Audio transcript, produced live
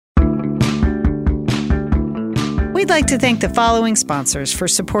we'd like to thank the following sponsors for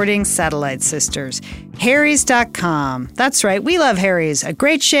supporting Satellite Sisters. Harry's.com. That's right, we love Harry's. A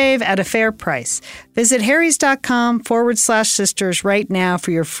great shave at a fair price. Visit harrys.com/sisters right now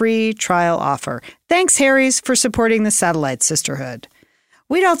for your free trial offer. Thanks, Harry's, for supporting the Satellite Sisterhood.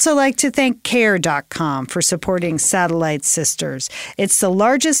 We'd also like to thank Care.com for supporting Satellite Sisters. It's the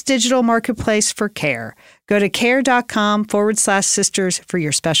largest digital marketplace for care. Go to Care.com/sisters for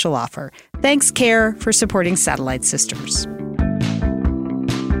your special offer. Thanks, Care, for supporting Satellite Sisters.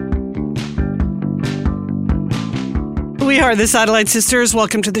 We are the Satellite Sisters.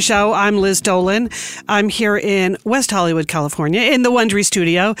 Welcome to the show. I'm Liz Dolan. I'm here in West Hollywood, California, in the Wondery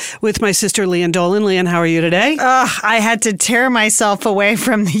studio with my sister, Lian Dolan. Lian, how are you today? I had to tear myself away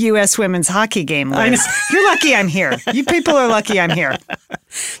from the U.S. women's hockey game, Liz. You're lucky I'm here. You people are lucky I'm here.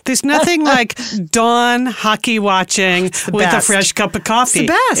 There's nothing like dawn hockey watching with best. a fresh cup of coffee. It's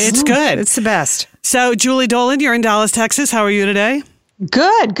the best. It's good. It's the best. So, Julie Dolan, you're in Dallas, Texas. How are you today?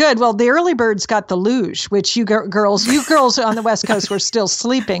 Good. Well, the early birds got the luge, which you girls on the West Coast were still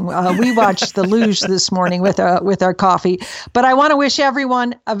sleeping. We watched the luge this morning with our coffee. But I want to wish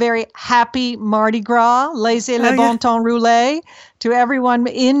everyone a very happy Mardi Gras, laissez le bon temps rouler. To everyone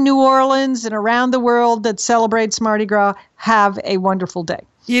in New Orleans and around the world that celebrates Mardi Gras, have a wonderful day.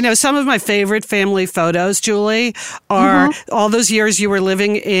 You know, some of my favorite family photos, Julie, are all those years you were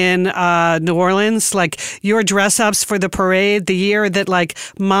living in New Orleans, like your dress-ups for the parade, the year that like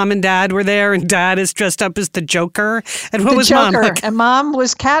mom and dad were there and dad is dressed up as the Joker. And what was Joker, mom? Like? And mom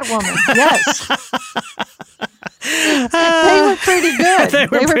was Catwoman. Yes. They were pretty good. They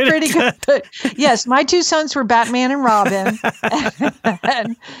were pretty good. But yes, my two sons were Batman and Robin,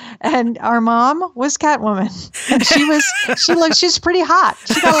 and our mom was Catwoman. And she's pretty hot.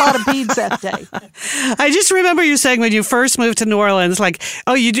 She got a lot of beads that day. I just remember you saying when you first moved to New Orleans, like,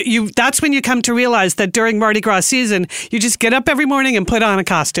 oh, you that's when you come to realize that during Mardi Gras season, you just get up every morning and put on a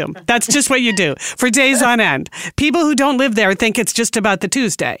costume. That's just what you do for days on end. People who don't live there think it's just about the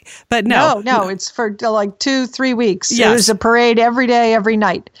Tuesday, but no, it's for like 2-3 weeks. Yes. There's a parade every day, every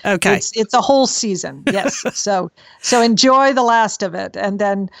night. Okay. It's a whole season. Yes. So enjoy the last of it. And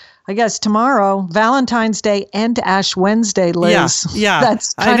then I guess tomorrow, Valentine's Day and Ash Wednesday, Liz. Yeah.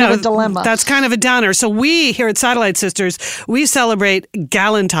 That's kind of a dilemma. That's kind of a downer. So we here at Satellite Sisters, we celebrate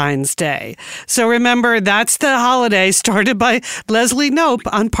Galentine's Day. So remember, that's the holiday started by Leslie Knope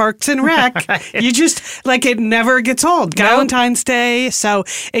on Parks and Rec. You just, like, it never gets old. Galentine's Day. So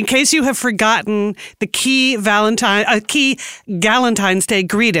in case you have forgotten the key Galentine's Day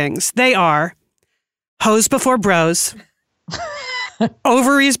greetings, they are hose before bros.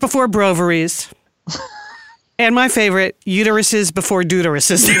 Ovaries before broveries. And my favorite, uteruses before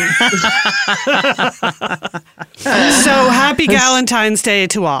deuteruses. So happy Galentine's Day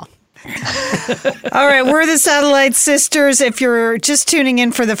to all. All right, we're the Satellite Sisters. If you're just tuning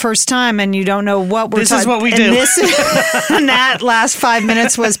in for the first time and you don't know what we're talking about, this is what we do. And that last 5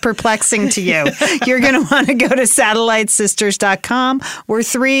 minutes was perplexing to you. You're going to want to go to SatelliteSisters.com. We're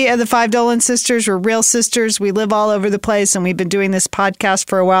 3 of the 5 Dolan sisters. We're real sisters. We live all over the place, and we've been doing this podcast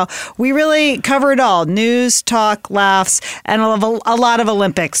for a while. We really cover it all: news, talk, laughs, and a lot of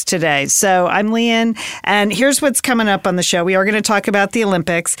Olympics today. So I'm Lian, and here's what's coming up on the show. We are going to talk about the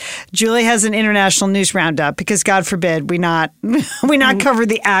Olympics. Julie has an international news roundup because, God forbid, we not cover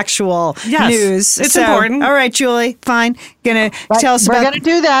the actual news. It's important. All right, Julie, fine. Tell us about. We're going to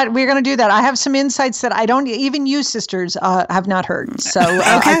do that. We're going to do that. I have some insights that I don't even you sisters have not heard. So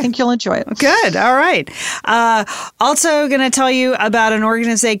I think you'll enjoy it. Good. All right. Also going to tell you about an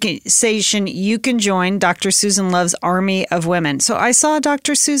organization you can join, Dr. Susan Love's Army of Women. So I saw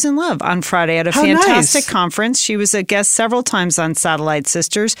Dr. Susan Love on Friday at a fantastic conference. She was a guest several times on Satellite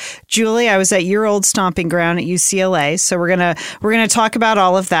Sisters. Julie, I was at your old stomping ground at UCLA, so we're gonna talk about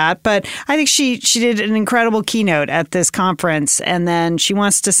all of that. But I think she did an incredible keynote at this conference, and then she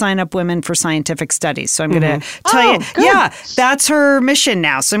wants to sign up women for scientific studies. So I'm going to tell you, good. that's her mission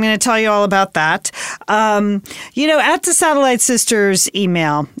now. So I'm going to tell you all about that. At the Satellite Sisters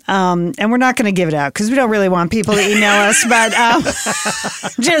email, and we're not going to give it out because we don't really want people to email us, but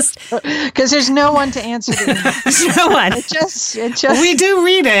just because there's no one to answer the email. There's no one. It just. We do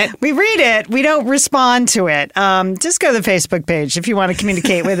read it. We read it. We don't respond to it. Just go to the Facebook page if you want to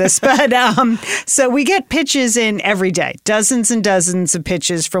communicate with us. But so we get pitches in every day, dozens and dozens of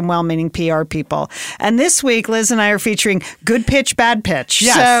pitches from well-meaning PR people. And this week, Liz and I are featuring good pitch, bad pitch.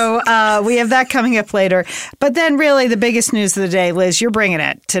 Yes. So we have that coming up later. But then really the biggest news of the day, Liz, you're bringing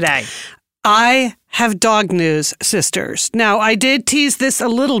it today. I have dog news, sisters. Now, I did tease this a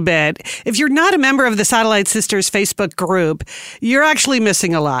little bit. If you're not a member of the Satellite Sisters Facebook group, you're actually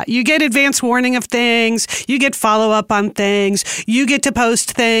missing a lot. You get advance warning of things. You get follow-up on things. You get to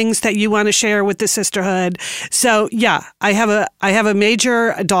post things that you want to share with the sisterhood. So, yeah, I have a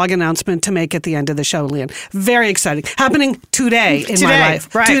major dog announcement to make at the end of the show, Lian. Very exciting. Happening today in my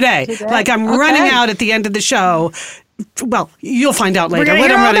life. Right. Today. Like I'm running out at the end of the show. Well, you'll find out later what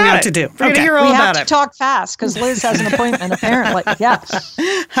I'm running out to do. We're going to hear all We about have it. to talk fast because Liz has an appointment, apparently. Yeah.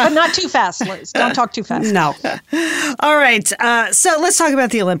 But not too fast, Liz. Don't talk too fast. No. All right. So let's talk about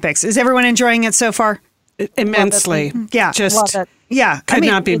the Olympics. Is everyone enjoying it so far? Immensely. Yeah. Just Love it. Yeah. could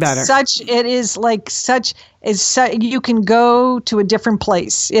not be better. You can go to a different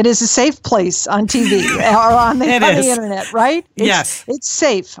place. It is a safe place on TV or on the internet, right? Yes. It's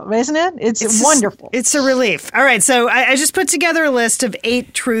safe, isn't it? It's wonderful. It's a relief. All right. So I just put together a list of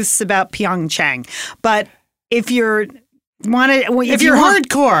 8 truths about Pyeongchang. But if you're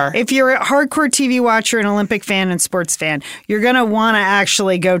hardcore. If you're a hardcore TV watcher, an Olympic fan, and sports fan, you're going to want to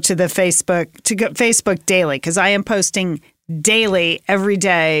actually go to the Facebook daily, because I am posting daily, every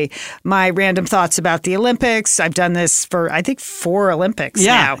day, my random thoughts about the Olympics. I've done this for, I think, 4 Olympics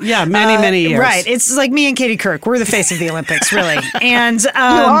now. Yeah, many years. Right. It's like me and Katie Kirk. We're the face of the Olympics, really. And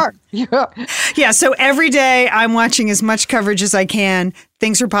You are. yeah, so every day I'm watching as much coverage as I can.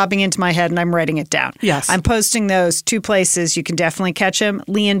 Things are popping into my head and I'm writing it down. Yes. I'm posting those 2 places. You can definitely catch them.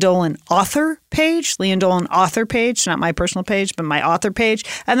 Lian Dolan author page, not my personal page, but my author page.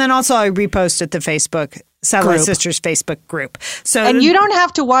 And then also I repost at the Facebook Satellite Sisters Facebook group. So, and you don't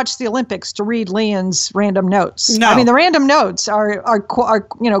have to watch the Olympics to read Lian's random notes. No. I mean, the random notes are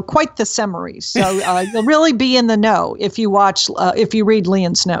quite the summary. So you'll really be in the know if you read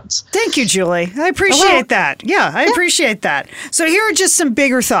Lian's notes. Thank you, Julie. I appreciate that. Yeah, I appreciate that. So here are just some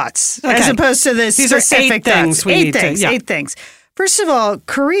bigger thoughts as opposed to the These are specific 8 things thoughts. we 8 need to- things. yeah. 8 things. First of all,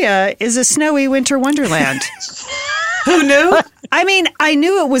 Korea is a snowy winter wonderland. Who knew? I mean, I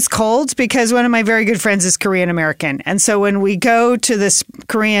knew it was cold because one of my very good friends is Korean American. And so when we go to this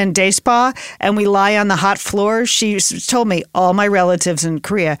Korean day spa and we lie on the hot floor, she told me all my relatives in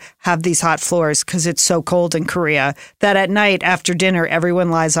Korea have these hot floors because it's so cold in Korea that at night after dinner,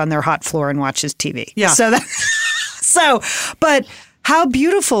 everyone lies on their hot floor and watches TV. Yeah. But how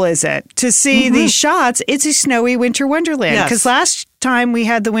beautiful is it to see these shots? It's a snowy winter wonderland. Yes. Because last time we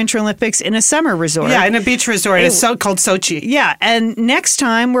had the Winter Olympics in a summer resort. Yeah, in a beach resort. It's called Sochi. Yeah, and next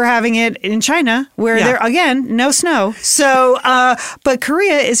time we're having it in China, where there again no snow. So, but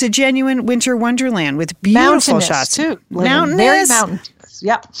Korea is a genuine winter wonderland with beautiful Mountainous, shots too. Mountainous, Very mountainous.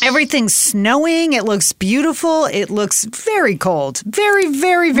 Yeah. Everything's snowing. It looks beautiful. It looks very cold, very,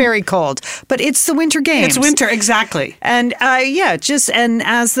 very, very cold. But it's the Winter Games. It's winter, exactly. And and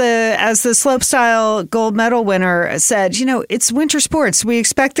as the slopestyle gold medal winner said, it's winter sports. We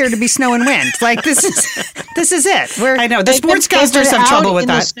expect there to be snow and wind. Like this is it. I know the sportscasters have trouble with in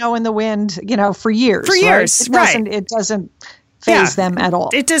that. The snow and the wind, for years. For years, right? It doesn't phase them at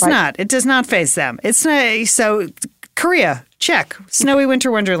all. It does not. It does not phase them. It's not, so Korea. Check. Snowy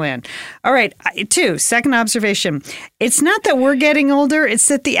winter wonderland. All right. 2, second observation. It's not that we're getting older. It's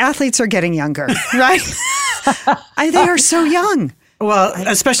that the athletes are getting younger, right? They are so young. Well,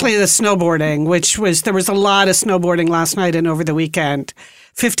 especially the snowboarding, there was a lot of snowboarding last night and over the weekend.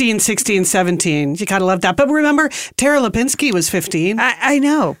 15, 16, 17. You gotta love that. But remember, Tara Lipinski was 15. I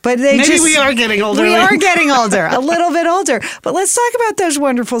know, but Maybe we are getting older. We are getting older, a little bit older. But let's talk about those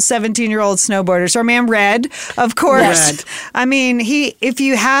wonderful 17-year-old snowboarders. Our man Red, of course. Red. I mean, if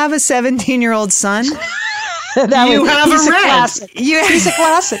you have a 17-year-old son, You have he's a Red. Classic. He's a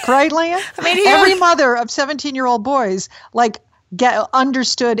classic, right, Leah? I mean, every mother of 17-year-old boys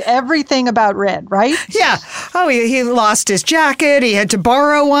understood everything about Red, right? Yeah. Oh, he lost his jacket. He had to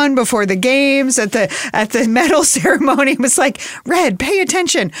borrow one before the games at the medal ceremony. It was like, Red, pay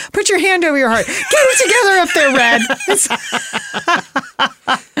attention. Put your hand over your heart. Get it together up there, Red.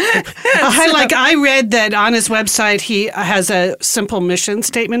 I read that on his website he has a simple mission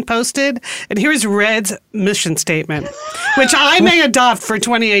statement posted, and here's Red's mission statement, which I may adopt for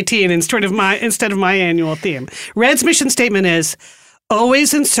 2018 instead of my annual theme. Red's mission statement is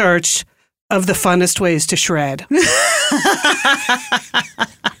always in search of the funnest ways to shred.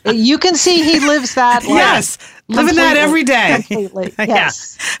 You can see he lives that life. Yes. Living that every day. Completely.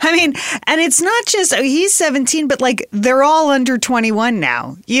 Yes. I mean, and it's not just he's 17, but like they're all under 21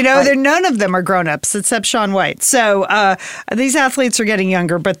 now. You know, they're none of them are grown-ups except Shaun White. So these athletes are getting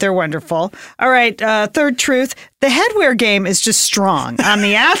younger, but they're wonderful. All right, third truth. The headwear game is just strong on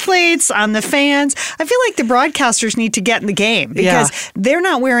the athletes, on the fans. I feel like the broadcasters need to get in the game because they're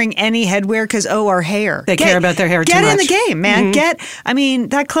not wearing any headwear because, our hair. They care about their hair too much. Get in the game, man. I mean,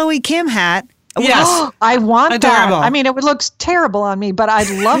 that Chloe Kim hat. Yes. I want Adorable. that. I mean, it looks terrible on me, but I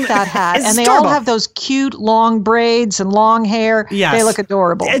love that hat. It's and they adorable. all have those cute long braids and long hair. Yes. They look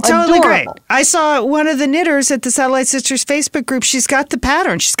adorable. It's totally great. Adorable. I saw one of the knitters at the Satellite Sisters Facebook group. She's got the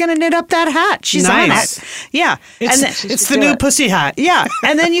pattern. She's going to knit up that hat. She's Nice. on it. Yeah. It's the do new it. pussy hat. Yeah.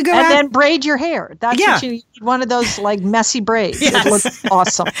 And then you go And out then braid your hair. That's what you need. One of those like messy braids. It looks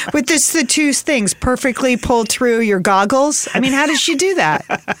awesome. with the two things perfectly pulled through your goggles. I mean, how does she do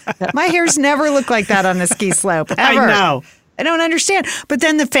that? My hair's never looked like that on the ski slope, ever. I know. I don't understand. But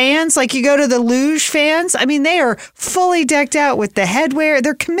then the fans, like you go to the luge fans, I mean, they are fully decked out with the headwear.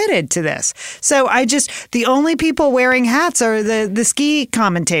 They're committed to this. So the only people wearing hats are the ski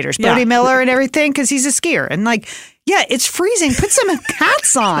commentators, Bodie Miller and everything, because he's a skier. And like, yeah, it's freezing. Put some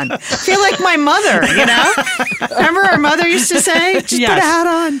hats on. I feel like my mother, you know? Remember our mother used to say, just put a hat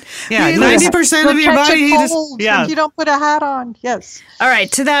on. Yeah, You 90% of your Catch body a heat is... cold if you don't put a hat on. Yes. All right,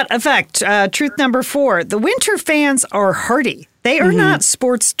 to that effect, truth number 4, the winter fans are hardy. They are not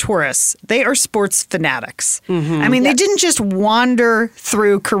sports tourists. They are sports fanatics. I mean, they didn't just wander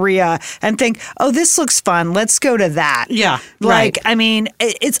through Korea and think, oh, this looks fun. Let's go to that. Yeah, Like, right. I mean,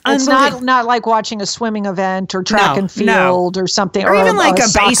 it's It's unbelievable. not like watching a swimming event or track and field or something. Or even like a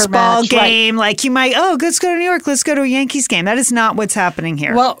soccer baseball match. game. Like you might, let's go to New York. Let's go to a Yankees game. That is not what's happening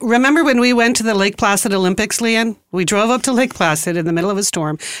here. Well, remember when we went to the Lake Placid Olympics, Leanne? We drove up to Lake Placid in the middle of a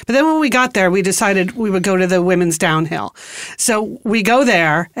storm. But then when we got there, we decided we would go to the women's downhill. So we go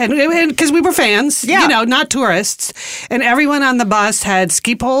there, and because we were fans, not tourists. And everyone on the bus had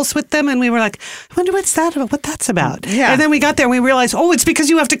ski poles with them. And we were like, I wonder what that's about. Yeah. And then we got there and we realized, it's because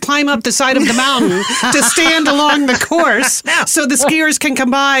you have to climb up the side of the mountain to stand along the course so the skiers can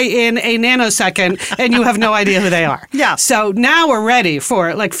come by in a nanosecond and you have no idea who they are. Yeah. So now we're ready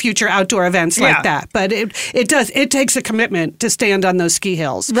for like future outdoor events like that. But it takes a commitment to stand on those ski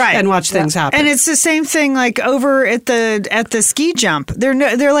hills and watch things happen. And it's the same thing like over at the ski jump. There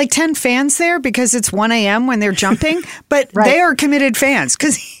are like 10 fans there because it's 1 a.m. when they're jumping, but they are committed fans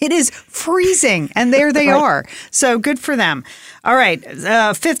because it is freezing and there they are. So good for them. All right.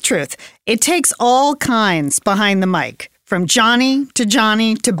 Fifth truth. It takes all kinds behind the mic. From Johnny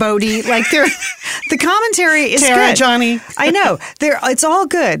to Bodie, like the commentary is Tara, good. Johnny. I know. It's all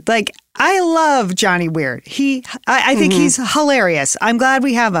good. Like I love Johnny Weird. I think he's hilarious. I'm glad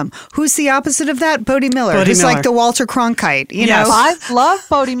we have him. Who's the opposite of that? Bodie Miller. Who's like the Walter Cronkite, you know? I love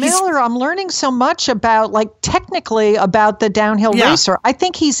Bodie Miller. I'm learning so much about, technically about the downhill racer. I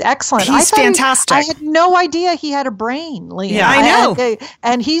think he's excellent. He's fantastic. I had no idea he had a brain, Leah. Yeah, I know.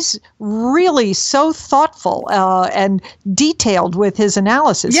 And he's really so thoughtful and detailed with his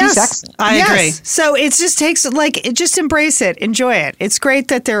analysis. Yes, he's excellent. I agree. So it just takes just embrace it, enjoy it. It's great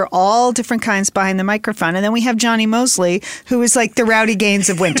that they're all different kinds behind the microphone, and then we have Johnny Mosley, who is like the Rowdy Gaines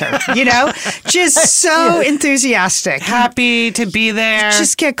of winter. You know, just so enthusiastic, happy to be there.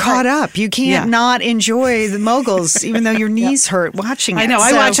 Just get caught up. You can't not enjoy the moguls, even though your knees hurt watching it. I know.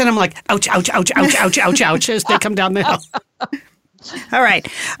 I watch it. I'm like, ouch, ouch, ouch, ouch, ouch, ouch, ouch, as they come down the hill. All right,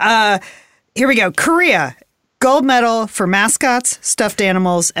 here we go. Korea. Gold medal for mascots, stuffed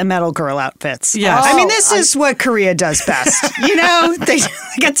animals, and metal girl outfits. Yes. I mean, this is what Korea does best. You know, they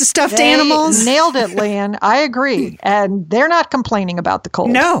get the stuffed They animals. nailed it, Leanne. I agree. And they're not complaining about the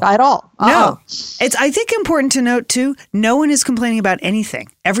cold. No. At all. No. It's, I think, important to note, too, no one is complaining about anything.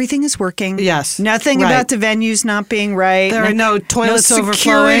 Everything is working. Yes. Nothing about the venues not being right. There are no toilets overflowing.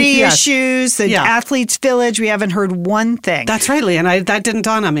 Security issues. The Athletes Village, we haven't heard one thing. That's right, Leanne. That didn't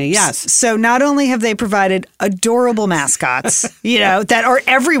dawn on me. Yes. So not only have they provided adorable mascots, you know, that are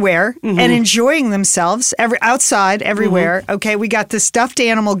everywhere and enjoying themselves outside everywhere. Okay, we got the stuffed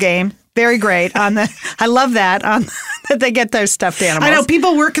animal game. Very great. I love that that they get those stuffed animals. I know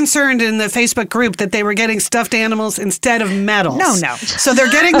people were concerned in the Facebook group that they were getting stuffed animals instead of medals. No. So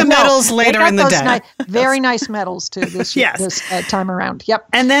they're getting the medals later in the day. Very nice medals too this time around. Yep.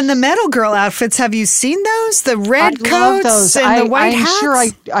 And then the metal girl outfits. Have you seen those? The red coats love those. and the white hats. I'm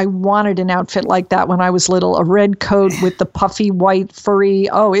sure I wanted an outfit like that when I was little. A red coat with the puffy white furry.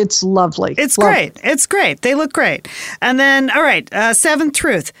 Oh, it's lovely. It's great. It's great. They look great. And then, all right, seventh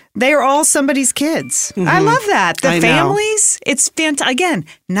truth. They are they're all somebody's kids. I love that. The I know. families, it's fantastic. Again,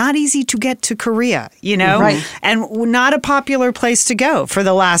 not easy to get to Korea, you know? Right. And not a popular place to go for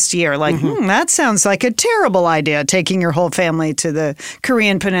the last year. Like, that sounds like a terrible idea, taking your whole family to the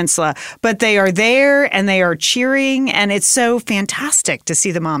Korean peninsula. But they are there and they are cheering, and it's so fantastic to see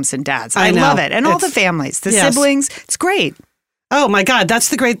the moms and dads. I know. love it. And all the It's- families, the yes. siblings. It's great. Oh my God, that's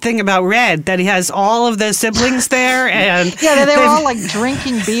the great thing about Red, that he has all of the siblings there, and Yeah, they were all like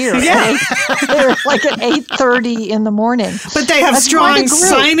drinking beer. Yeah. They're like at 8:30 in the morning. but they have That's strong quite a group.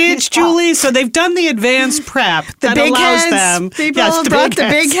 signage, Julie. So they've done the advanced prep that Big allows heads. them. People Yes, brought the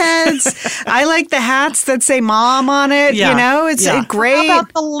big heads. I like the hats that say "mom" on it. Yeah. You know, it's Yeah. great. How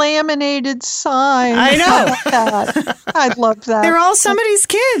about the laminated sign? I know. How about that? I love that. They're all somebody's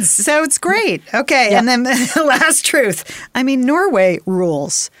kids, so it's great. Okay, and then the last truth. I mean, Norway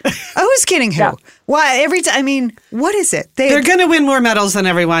rules. Who's kidding who? Yeah. Why every time? I mean, what is it? They're going to win more medals than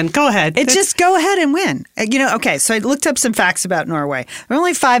everyone. Go ahead. Just go ahead and win. You know, okay, so I looked up some facts about Norway. There are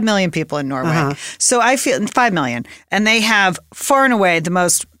only 5 million people in Norway. So I feel 5 million. And they have far and away the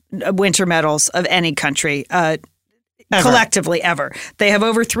most winter medals of any country collectively ever. They have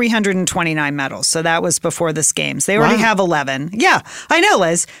over 329 medals. So that was before this games. They already have 11. Yeah, I know,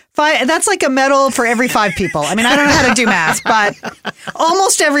 Liz. That's like a medal for every 5 people. I mean, I don't know how to do math, but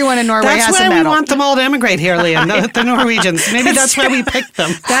almost everyone in Norway That's has why a we medal. want them all to emigrate here, Liam, the Norwegians. Maybe that's why we picked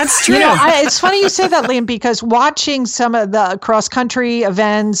them. That's true. You know, it's funny you say that, Liam, because watching some of the cross-country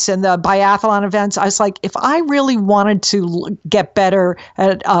events and the biathlon events, I was like, if I really wanted to get better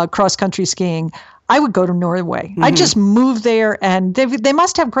at cross-country skiing, I would go to Norway. I'd just move there, and they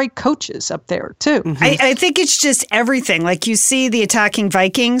must have great coaches up there, too. I think it's just everything. Like you see the attacking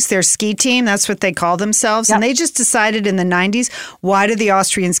Vikings, their ski team, that's what they call themselves. And they just decided in the 90s, why do the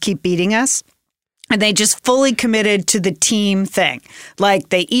Austrians keep beating us? And they just fully committed to the team thing. Like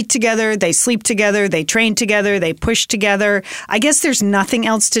they eat together, they sleep together, they train together, they push together. I guess there's nothing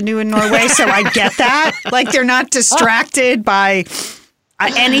else to do in Norway, so I get that. Like they're not distracted by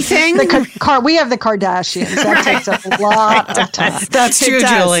anything. We have the Kardashians. That takes up a lot of time. That's true, It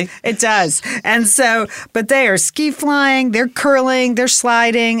does. Julie. It does. And so, but they are ski flying, they're curling, they're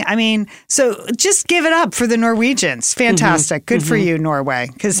sliding. I mean, so just give it up for the Norwegians. Fantastic. Good for you, Norway,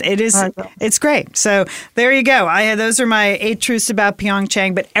 because it's great. So there you go. Those are my 8 truths about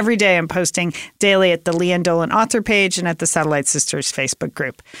Pyeongchang, but every day I'm posting daily at the Leanne Dolan author page and at the Satellite Sisters Facebook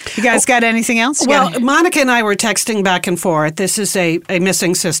group. You guys got anything else? Well, Monica and I were texting back and forth. This is a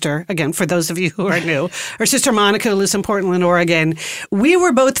missing sister. Again, for those of you who are new, her sister Monica who lives in Portland, Oregon. We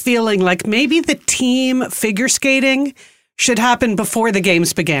were both feeling like maybe the team figure skating should happen before the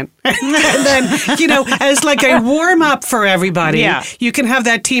games begin. And then, as like a warm up for everybody, you can have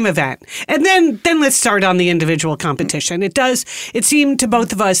that team event. And then let's start on the individual competition. It seemed to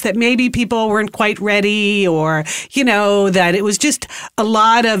both of us that maybe people weren't quite ready or, that it was just a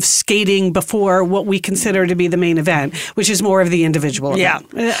lot of skating before what we consider to be the main event, which is more of the individual event.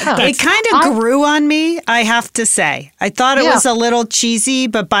 It kind of grew on me, I have to say. I thought it was a little cheesy,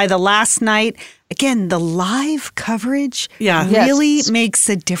 but by the last night, again, the live coverage really makes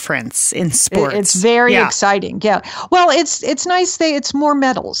a difference in sports. It's very exciting. Yeah. Well, it's nice. It's more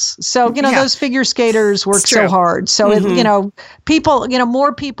medals. So, those figure skaters work so hard. So, people,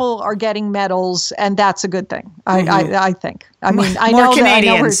 more people are getting medals, and that's a good thing. I think. I mean, I know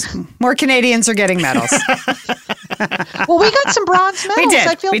more Canadians are getting medals. Well, we got some bronze medals. We did.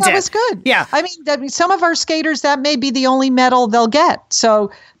 I feel that was good. Yeah. I mean, some of our skaters, that may be the only medal they'll get.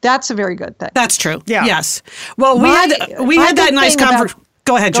 So that's a very good thing. That's true. Yeah. Yes. Well, we had that nice conversation.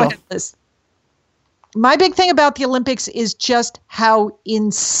 Go ahead, Joel. Liz. My big thing about the Olympics is just how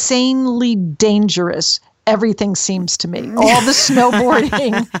insanely dangerous everything seems to me. All the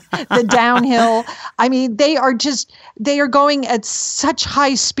snowboarding, the downhill. I mean, they are going at such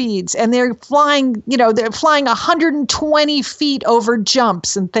high speeds, and they're flying 120 feet over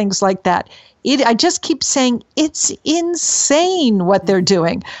jumps and things like that. I just keep saying it's insane what they're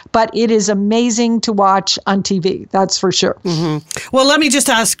doing, but it is amazing to watch on TV. That's for sure. Mm-hmm. Well, let me just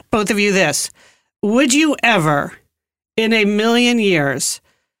ask both of you this. Would you ever, in a million years,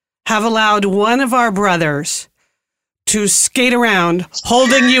 have allowed one of our brothers to skate around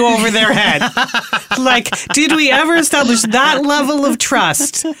holding you over their head? Like, did we ever establish that level of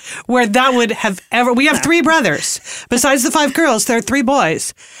trust where that would have ever... We have 3 brothers. Besides the 5 girls, there are 3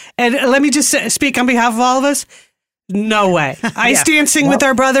 boys. And let me just speak on behalf of all of us. No way. Ice dancing with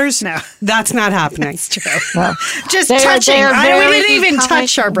our brothers? No. That's not happening. That's true. No. Just touching. We didn't even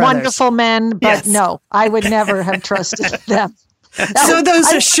touch our brothers. Wonderful men, but no, I would never have trusted them. So those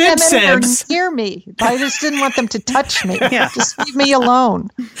I are ship didn't want them anywhere sibs. near me. I just didn't want them to touch me. Yeah. Just leave me alone.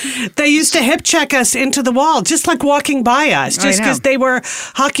 They used to hip check us into the wall, just like walking by us, just know. because they were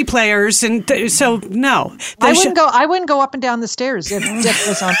hockey players. And so, no. I wouldn't go up and down the stairs if Dick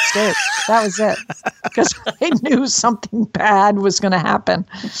was on stairs. That was it. Because I knew something bad was going to happen.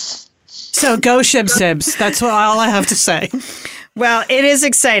 So go ship sibs. That's all I have to say. Well, it is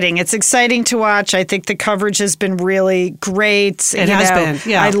exciting. It's exciting to watch. I think the coverage has been really great. It has been,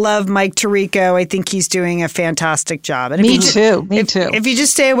 yeah. I love Mike Tirico. I think he's doing a fantastic job. And Me too. If you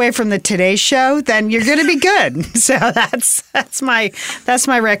just stay away from the Today Show, then you're going to be good. So that's my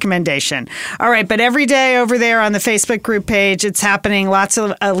recommendation. All right, but every day over there on the Facebook group page, it's happening. Lots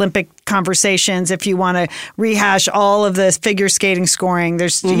of Olympic conversations. If you want to rehash all of the figure skating scoring,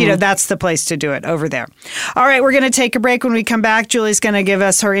 there's that's the place to do it over there. All right, we're going to take a break. When we come back, Julie's going to give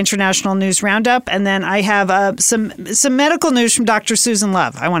us her international news roundup, and then I have some medical news from Dr. Susan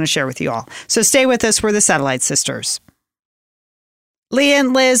Love I want to share with you all. So stay with us. We're the Satellite Sisters.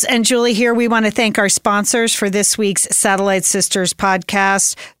 Leanne, Liz, and Julie here. We want to thank our sponsors for this week's Satellite Sisters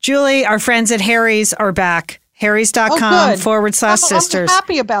podcast. Julie, our friends at Harry's are back. Harrys.com/sisters. I'm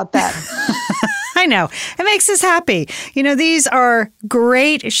happy about that. I know. It makes us happy. You know, these are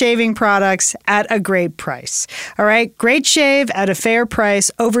great shaving products at a great price. All right? Great shave at a fair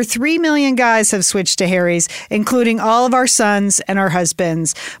price. Over 3 million guys have switched to Harry's, including all of our sons and our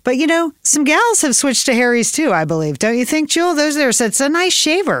husbands. But, you know, some gals have switched to Harry's too, I believe. Don't you think, Jewel? It's a nice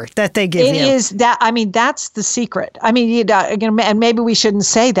shaver that they give you. It is that. I mean, that's the secret. I mean, and maybe we shouldn't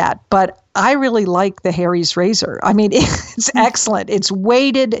say that, but I really like the Harry's razor. I mean, it's excellent. It's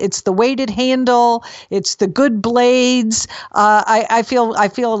weighted. It's the weighted handle. It's the good blades. I feel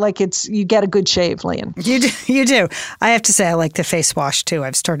like you get a good shave, Lian. You do. I have to say, I like the face wash too.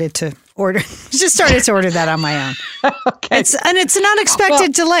 I've started to order that on my own. Okay. It's an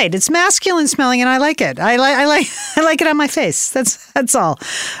unexpected delight. It's masculine smelling, and I like it. I like it on my face. That's all.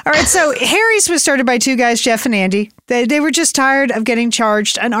 All right. So Harry's was started by two guys, Jeff and Andy. They were just tired of getting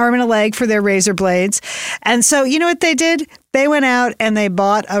charged an arm and a leg for their razor blades, and so you know what they did? They went out and they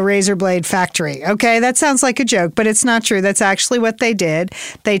bought a razor blade factory. Okay, that sounds like a joke, but it's not true. That's actually what they did.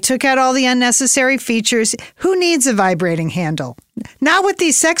 They took out all the unnecessary features. Who needs a vibrating handle? Not with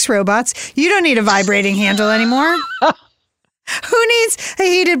these sex robots. You don't need a vibrating handle anymore. Who needs a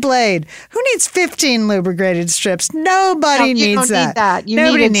heated blade? Who needs 15 lubricated strips? Nobody needs that.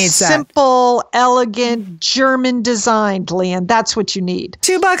 Nobody needs that. Simple, elegant, German designed, Lian. That's what you need.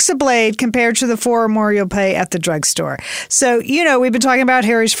 $2 a blade compared to the 4 or more you'll pay at the drugstore. So, you know, we've been talking about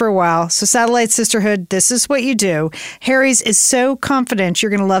Harry's for a while. So Satellite Sisterhood, this is what you do. Harry's is so confident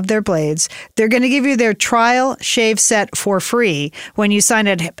you're going to love their blades. They're going to give you their trial shave set for free when you sign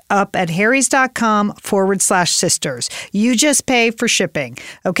up at harrys.com/sisters. You just pay for shipping.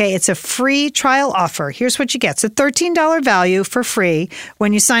 Okay, it's a free trial offer. Here's what you get. It's a $13 value for free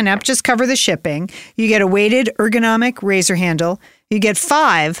when you sign up. Just cover the shipping. You get a weighted ergonomic razor handle. You get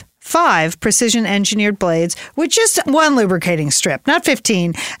five precision engineered blades with just one lubricating strip, not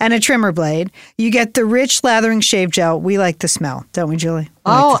 15, and a trimmer blade. You get the rich lathering shave gel. We like the smell, don't we, Julie?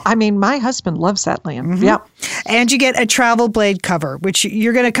 I mean, my husband loves that, Liam. Mm-hmm. Yep. And you get a travel blade cover, which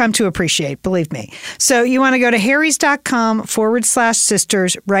you're going to come to appreciate, believe me. So you want to go to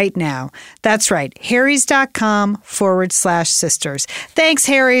harrys.com/sisters right now. That's right, harrys.com/sisters. Thanks,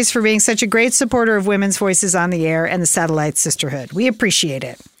 Harry's, for being such a great supporter of women's voices on the air and the Satellite Sisterhood. We appreciate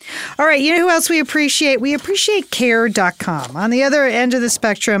it. All right, you know who else we appreciate? We appreciate care.com. On the other end of the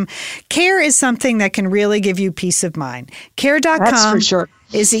spectrum, care is something that can really give you peace of mind. Care.com That's for sure.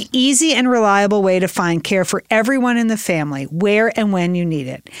 is the easy and reliable way to find care for everyone in the family, where and when you need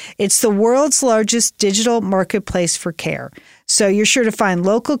it. It's the world's largest digital marketplace for care. So you're sure to find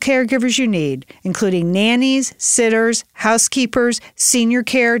local caregivers you need, including nannies, sitters, housekeepers, senior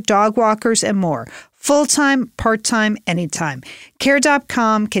care, dog walkers, and more. Full-time, part-time, anytime.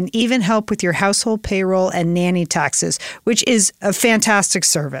 Care.com can even help with your household payroll and nanny taxes, which is a fantastic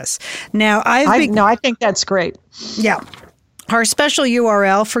service. Now, I think that's great. Yeah. Our special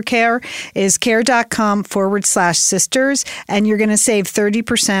URL for Care is care.com/sisters, and you're going to save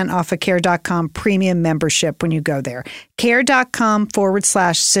 30% off a Care.com premium membership when you go there.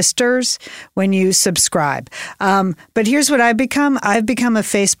 Care.com/sisters when you subscribe. But here's what I've become. I've become a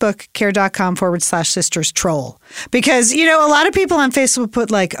Facebook Care.com/sisters troll. Because, you know, a lot of people on Facebook put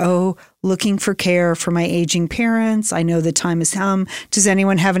like, looking for care for my aging parents. I know the time has come. Does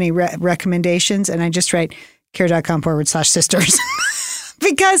anyone have any recommendations? And I just write, care.com/sisters.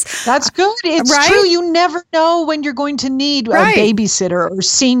 Because that's good. It's right? true. You never know when you're going to need a Right. babysitter or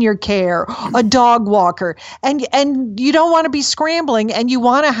senior care, a dog walker. And you don't want to be scrambling, and you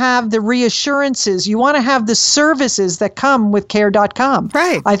want to have the reassurances. You want to have the services that come with care.com.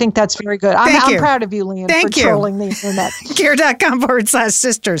 Right. I think that's very good. Thank I'm you. proud of you, Lian, Thank for you. trolling the internet.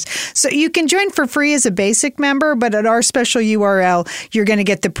 care.com/sisters. So you can join for free as a basic member, but at our special URL, you're going to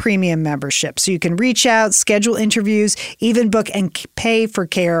get the premium membership. So you can reach out, schedule interviews, even book and pay for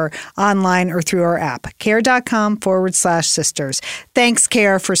care online or through our app, care.com/sisters. Thanks,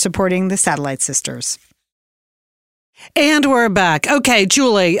 Care, for supporting the Satellite Sisters. And we're back. Okay,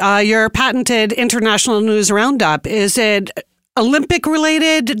 Julie, your patented international news roundup. Is it Olympic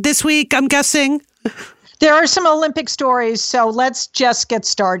related this week, I'm guessing? There are some Olympic stories, so let's just get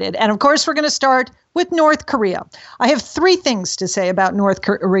started. And of course, we're going to start with North Korea. I have 3 things to say about North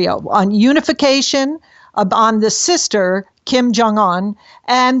Korea on unification, on the sister, Kim Jong-un,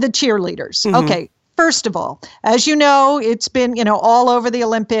 and the cheerleaders. Mm-hmm. Okay. First of all, as you know, it's been, all over the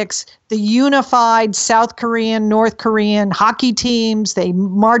Olympics, the unified South Korean, North Korean hockey teams, they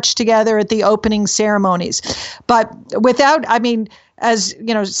marched together at the opening ceremonies. But as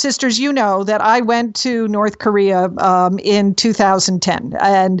you know, sisters, you know that I went to North Korea in 2010.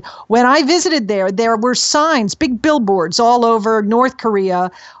 And when I visited there were signs, big billboards all over North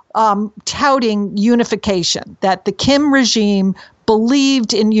Korea touting unification, that the Kim regime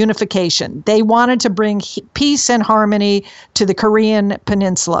believed in unification. They wanted to bring peace and harmony to the Korean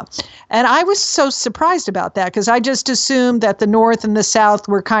peninsula. And I was so surprised about that because I just assumed that the North and the South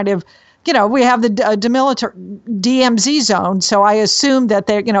were kind of, we have the DMZ zone. So I assumed that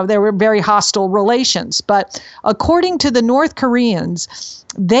there were very hostile relations. But according to the North Koreans,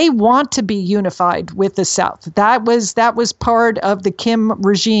 they want to be unified with the South. That was part of the Kim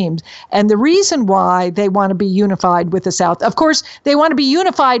regime. And the reason why they want to be unified with the South, of course, they want to be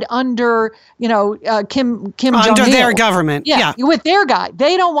unified under, Kim Jong-il. Under their government. Yeah. With their guy.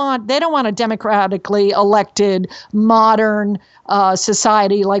 They don't want a democratically elected modern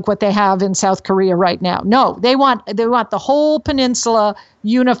society like what they have in South Korea right now. No, they want the whole peninsula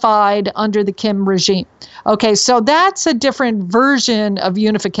unified under the Kim regime. Okay, so that's a different version of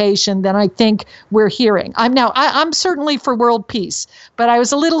unification than I think we're hearing. I'm certainly for world peace, but I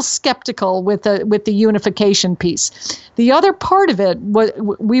was a little skeptical with the unification piece. The other part of it,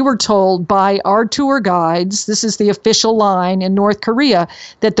 we were told by our tour guides, this is the official line in North Korea,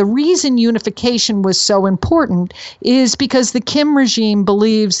 that the reason unification was so important is because the Kim regime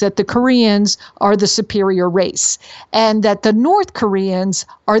believes that the Koreans are the superior race and that the North Koreans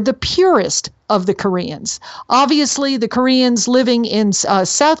are the purest of the Koreans. Obviously, the Koreans living in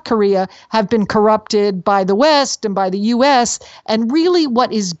South Korea have been corrupted by the West and by the U.S., and really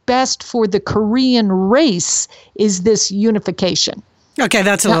what is best for the Korean race is this unification. Okay,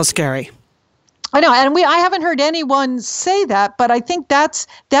 that's a little scary. I know, and I haven't heard anyone say that, but I think that's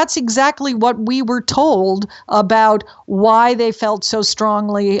exactly what we were told about why they felt so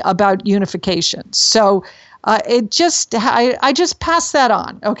strongly about unification. So I just pass that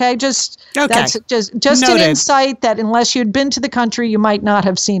on. Okay. That's just an insight that unless you'd been to the country, you might not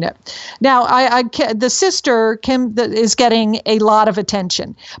have seen it. Now, the sister Kim is getting a lot of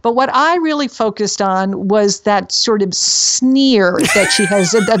attention, but what I really focused on was that sort of sneer that she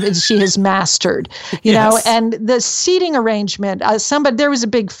has mastered, you know, and the seating arrangement. There was a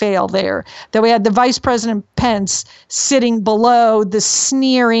big fail there that we had the Vice President Pence sitting below the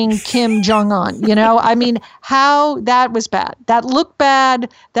sneering Kim Jong-un. You know, I mean, how that was bad. That looked bad.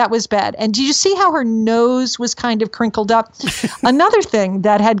 That was bad. And do you see how her nose was kind of crinkled up? Another thing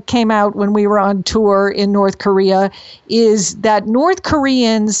that had came out when we were on tour in North Korea is that North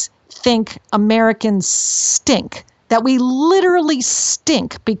Koreans think Americans stink. That we literally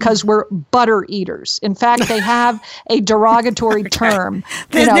stink because we're butter eaters. In fact, they have a derogatory term.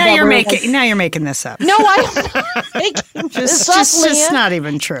 Now you're making this up. No, I'm not making this up, just not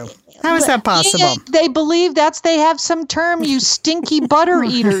even true. How is that possible? Yeah, they believe they have some term, you stinky butter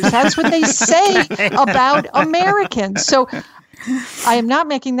eaters. That's what they say about Americans. So I am not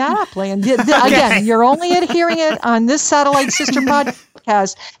making that up, Lian. Again, you're only hearing it on this Satellite Sister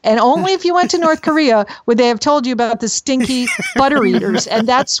podcast, and only if you went to North Korea would they have told you about the stinky butter eaters. And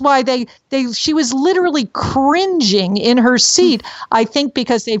that's why she was literally cringing in her seat, I think,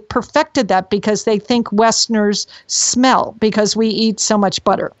 because they've perfected that, because they think Westerners smell because we eat so much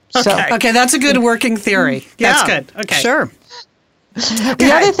butter. Okay, that's a good working theory. That's good. Okay. Sure. The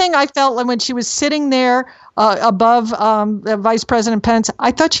other thing I felt when she was sitting there above Vice President Pence,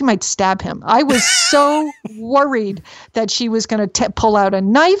 I thought she might stab him. I was so worried that she was going to pull out a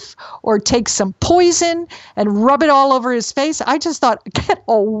knife or take some poison and rub it all over his face. I just thought, get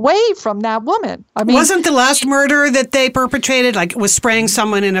away from that woman. I mean, wasn't the last murder that they perpetrated was spraying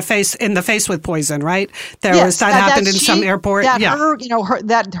someone in the face with poison, right? That happened in some airport.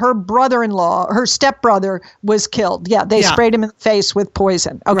 Her brother-in-law, her stepbrother, was killed. Yeah, they sprayed him in the face with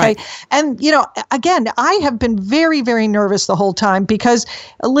poison. Okay, right. And again, I have been very, very nervous the whole time because,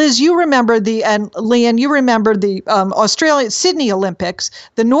 Liz, you remember and Leanne, you remember the Sydney Olympics.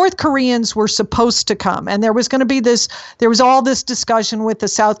 The North Koreans were supposed to come, and there was going to be there was all this discussion with the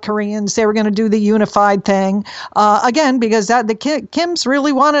South Koreans. They were going to do the unified thing again because the Kims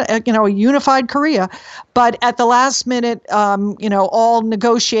really wanted a unified Korea, but at the last minute, all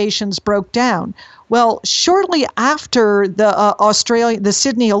negotiations broke down. Well, shortly after the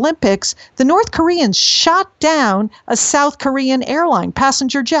Sydney Olympics, the North Koreans shot down a South Korean airline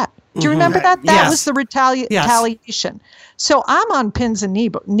passenger jet. Do you remember that? That was the retaliation. So I'm on pins and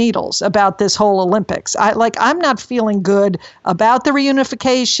needles about this whole Olympics. I'm not feeling good about the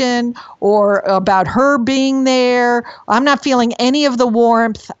reunification or about her being there. I'm not feeling any of the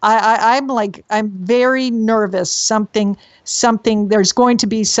warmth. I'm very nervous. Something. There's going to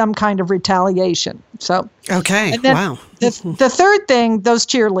be some kind of retaliation. So okay, and then wow. The third thing, those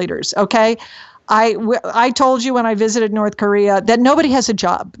cheerleaders. Okay. I told you when I visited North Korea that nobody has a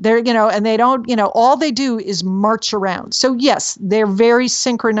job. They're, and they don't, all they do is march around. So yes, they're very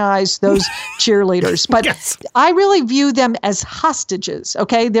synchronized, those cheerleaders, but yes. I really view them as hostages.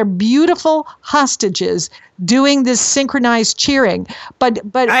 Okay. They're beautiful hostages doing this synchronized cheering. But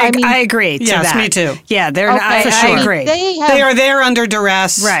I agree to yes, that. Me too. Yeah. They're, for sure. I agree. They are there under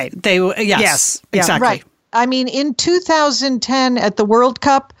duress. Right. Yes, exactly. Right. I mean, in 2010 at the World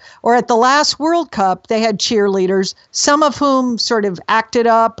Cup or at the last World Cup, they had cheerleaders, some of whom sort of acted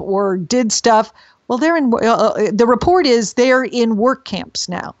up or did stuff. Well, they're in. The report is they're in work camps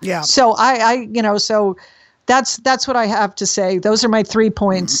now. Yeah. So so that's what I have to say. Those are my 3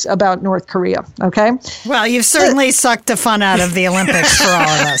 points about North Korea. Okay. Well, you've certainly sucked the fun out of the Olympics for all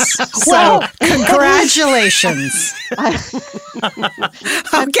of us. So congratulations.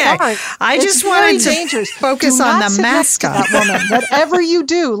 Okay. I just wanted to focus on the mascot. That woman, whatever you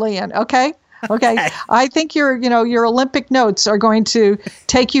do, Leanne. Okay. Okay. I think your Olympic notes are going to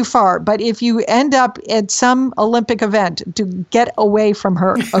take you far. But if you end up at some Olympic event, to get away from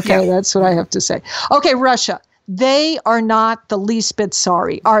her. Okay. That's what I have to say. Okay. Russia. They are not the least bit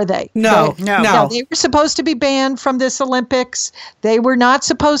sorry, are they? No. They were supposed to be banned from this Olympics. They were not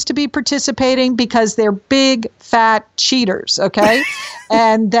supposed to be participating because they're big, fat cheaters, okay?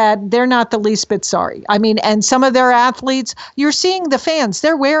 And that they're not the least bit sorry. I mean, and some of their athletes, you're seeing the fans,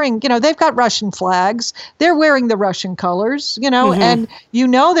 they're wearing, they've got Russian flags. They're wearing the Russian colors, and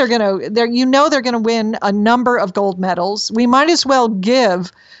they're going to win a number of gold medals. We might as well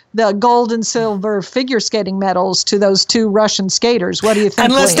give the gold and silver figure skating medals to those two Russian skaters. What do you think?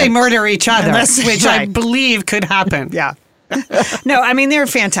 Unless they murder each other, which right. I believe could happen. Yeah. No, I mean, they're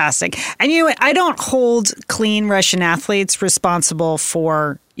fantastic. And, I don't hold clean Russian athletes responsible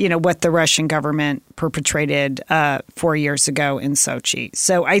for, what the Russian government perpetrated 4 years ago in Sochi.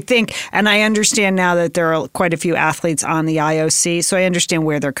 So I think, and I understand now that there are quite a few athletes on the IOC, so I understand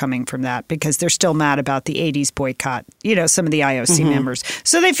where they're coming from that because they're still mad about the 80s boycott, some of the IOC members.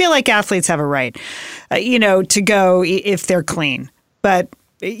 So they feel like athletes have a right, to go if they're clean. But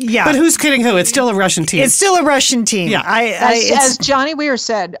yeah. But who's kidding who? It's still a Russian team. It's still a Russian team. Yeah. As Johnny Weir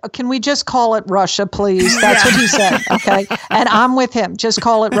said, can we just call it Russia, please? That's what he said. Okay. And I'm with him. Just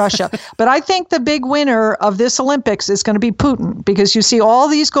call it Russia. But I think the big winner of this Olympics is going to be Putin because you see all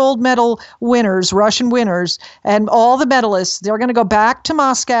these gold medal winners, Russian winners, and all the medalists, they're going to go back to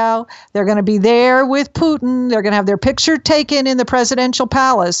Moscow. They're going to be there with Putin. They're going to have their picture taken in the presidential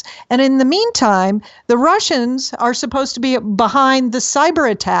palace. And in the meantime, the Russians are supposed to be behind the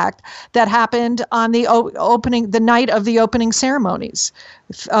cyber attack that happened on the night of the opening ceremonies.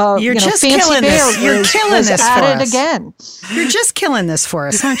 You're just Fancy killing Bear this. You're killing this for us. Again. You're just killing this for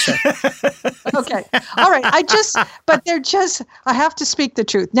us, aren't you? Okay. All right. I have to speak the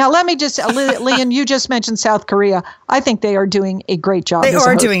truth. Now, let me just, Leanne, you just mentioned South Korea. I think they are doing a great job. They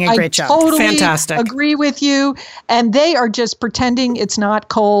are doing a great job. I totally Fantastic. agree with you. And they are just pretending it's not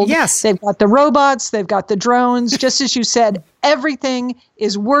cold. Yes. They've got the robots. They've got the drones. Just as you said, everything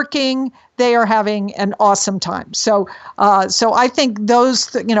is working. They are having an awesome time. So I think those,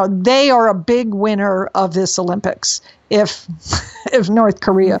 they are a big winner of this Olympics. if North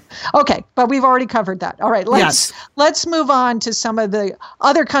Korea. Okay, but we've already covered that. All right, let's move on to some of the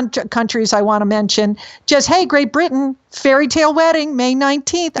other countries I want to mention. Just, hey, Great Britain, fairy tale wedding, May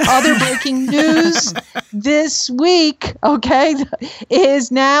 19th. Other breaking news this week, okay,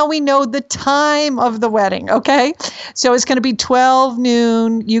 is now we know the time of the wedding, okay? So it's going to be 12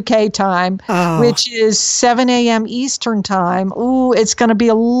 noon UK time, which is 7 a.m. Eastern time. Ooh, it's going to be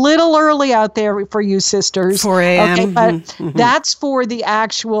a little early out there for you sisters. 4 a.m. Okay, but that's for the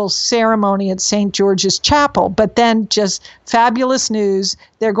actual ceremony at St. George's Chapel. But then just fabulous news.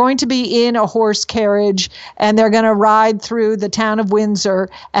 They're going to be in a horse carriage and they're going to ride through the town of Windsor.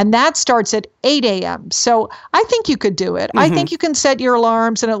 And that starts at 8 a.m. So I think you could do it. I think you can set your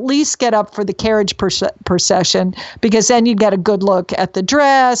alarms and at least get up for the carriage procession, because then you get a good look at the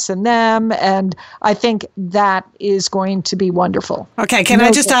dress and them. And I think that is going to be wonderful. Okay. Can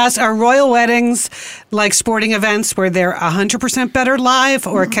I just ask, are royal weddings like sporting events where they're 100% better live?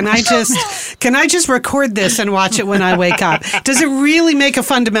 Or can I just record this and watch it when I wake up? Does it really make a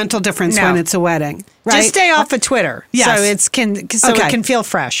fundamental difference when it's a wedding? Right? Just stay off of Twitter. Yes. So it can feel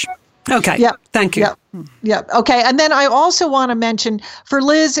fresh. Okay. Yep. Thank you. Yep. Okay. And then I also want to mention for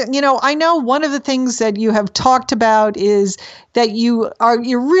Liz, I know one of the things that you have talked about is that you're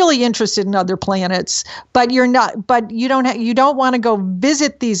really interested in other planets, but you don't want to go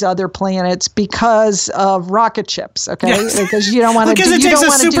visit these other planets because of rocket ships. Okay. Yes. Because you don't want to because it takes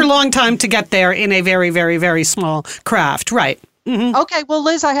a super long time to get there in a very, very, very small craft. Right. Mm-hmm. Okay, well,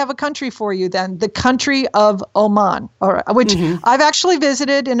 Liz, I have a country for you then, the country of Oman, which I've actually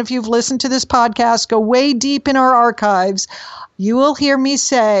visited. And if you've listened to this podcast, go way deep in our archives, you will hear me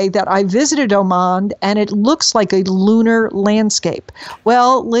say that I visited Oman and it looks like a lunar landscape.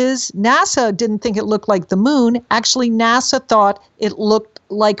 Well, Liz, NASA didn't think it looked like the moon. Actually, NASA thought it looked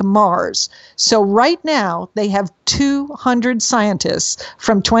like Mars. So right now they have 200 scientists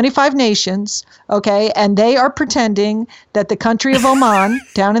from 25 nations, okay, and they are pretending that the country of Oman,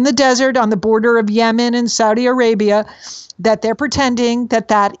 down in the desert on the border of Yemen and Saudi Arabia, that they're pretending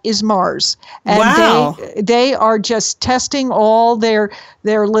that is Mars. And wow. they are just testing all their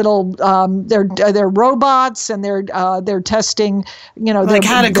little their robots, and they're testing, like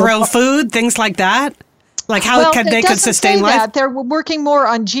how to grow food, things like that. Like how they could sustain life? That. They're working more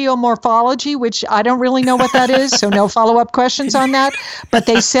on geomorphology, which I don't really know what that is, so no follow-up questions on that. But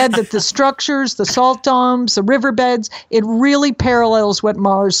they said that the structures, the salt domes, the riverbeds, it really parallels what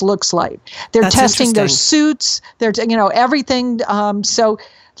Mars looks like. They're testing their suits, they're everything. So,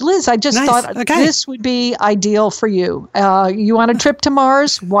 Liz, I just thought this would be ideal for you. You want a trip to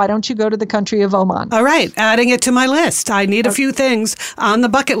Mars? Why don't you go to the country of Oman? All right, adding it to my list. I need a few things on the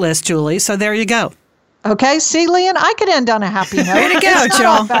bucket list, Julie, so there you go. Okay, see, Lian, I could end on a happy note. Way to go,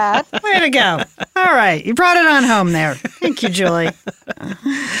 Joel. Bad. Way to go. All right, you brought it on home there. Thank you, Julie.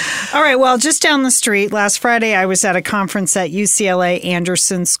 All right, well, just down the street, last Friday I was at a conference at UCLA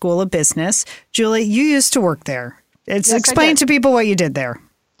Anderson School of Business. Julie, you used to work there. Explain to people what you did there.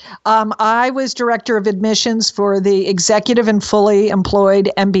 I was director of admissions for the executive and fully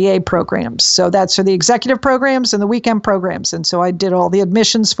employed MBA programs. So that's for the executive programs and the weekend programs. And so I did all the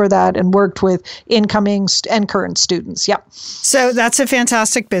admissions for that and worked with incoming and current students. Yep. So that's a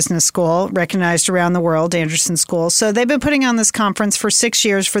fantastic business school, recognized around the world, Anderson School. So they've been putting on this conference for 6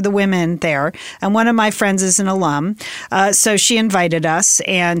 years for the women there. And one of my friends is an alum. So she invited us.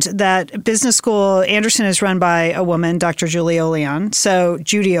 And that business school, Anderson, is run by a woman, Dr. Judy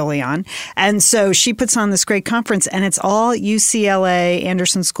Oleon. And so she puts on this great conference, and it's all UCLA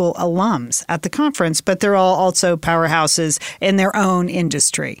Anderson School alums at the conference, but they're all also powerhouses in their own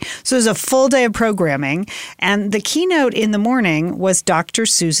industry. So there's a full day of programming, and the keynote in the morning was Dr.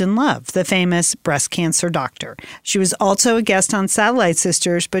 Susan Love, the famous breast cancer doctor. She was also a guest on Satellite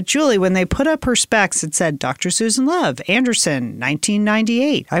Sisters, but Julie, when they put up her specs, it said Dr. Susan Love, Anderson,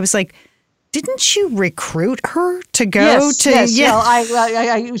 1998. I was like, didn't you recruit her to go to? Yes. Yeah. Well,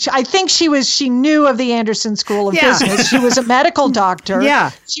 I think she knew of the Anderson School of Business. She was a medical doctor.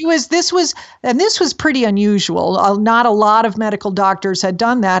 Yeah. This was pretty unusual. Not a lot of medical doctors had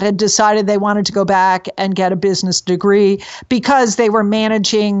done that, had decided they wanted to go back and get a business degree because they were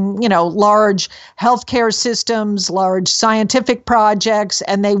managing, large healthcare systems, large scientific projects,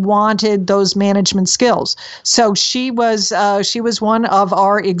 and they wanted those management skills. So she was one of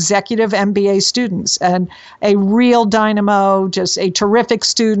our executive MBA MBA students, and a real dynamo, just a terrific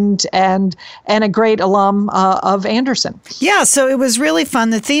student and a great alum of Anderson. Yeah, so it was really fun.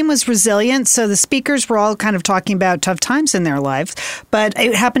 The theme was resilience. So the speakers were all kind of talking about tough times in their lives. But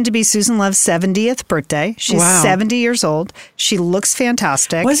it happened to be Susan Love's 70th birthday. She's 70 years old. She looks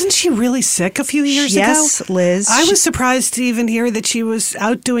fantastic. Wasn't she really sick a few years ago? Yes, Liz. I was surprised to even hear that she was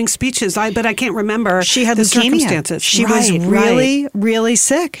out doing speeches, but I can't remember she had the leukemia. Circumstances. She was really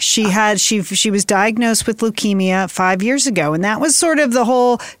sick. She was diagnosed with leukemia 5 years ago. And that was sort of the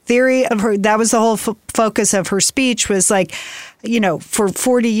whole theory of her. That was the whole focus of her speech was like, for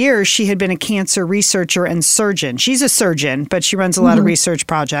 40 years, she had been a cancer researcher and surgeon. She's a surgeon, but she runs a lot of research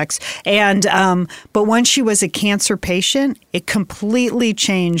projects. And but once she was a cancer patient, it completely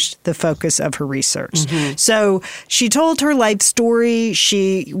changed the focus of her research. So she told her life story.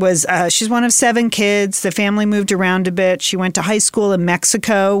 She's one of 7 kids. The family moved around a bit. She went to high school in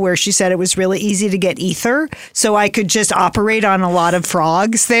Mexico, where she said it was really easy to get ether. So I could just operate on a lot of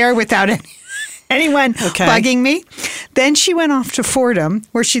frogs there without anyone bugging me. Then she went off to Fordham,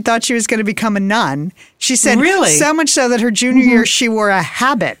 where she thought she was going to become a nun. She said, really? So much so that her junior year, she wore a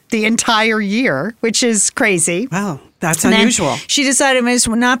habit the entire year, which is crazy. Wow. That's unusual. She decided it was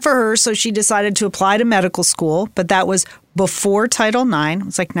not for her, so she decided to apply to medical school, but that was before Title IX. It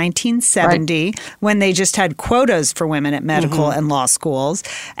was like 1970 when they just had quotas for women at medical and law schools,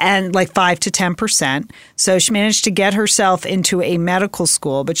 and like 5 to 10%. So she managed to get herself into a medical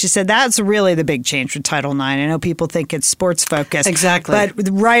school, but she said that's really the big change with Title IX. I know people think it's sports focused. Exactly. But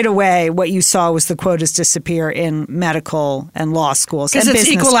right away, what you saw was the quotas disappear in medical and law schools. Because it's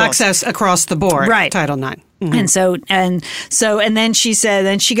equal access across the board, right. Title IX. And then she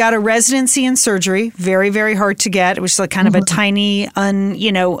said, she got a residency in surgery, very, very hard to get. It was like kind of a tiny,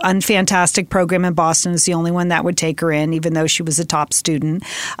 unfantastic program in Boston. It's the only one that would take her in, even though she was a top student.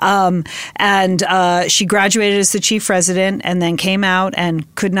 She graduated as the chief resident and then came out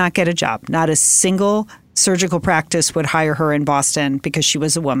and could not get a job. Not a single surgical practice would hire her in Boston because she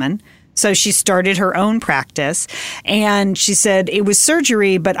was a woman. So she started her own practice, and she said it was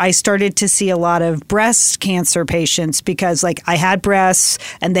surgery, but I started to see a lot of breast cancer patients because I had breasts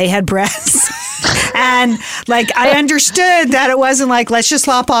and they had breasts. And I understood that it wasn't let's just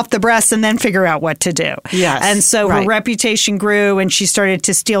lop off the breasts and then figure out what to do. Yes. And so her reputation grew, and she started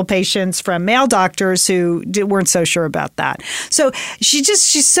to steal patients from male doctors who weren't so sure about that. So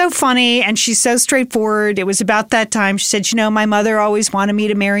she's so funny and she's so straightforward. It was about that time. She said, my mother always wanted me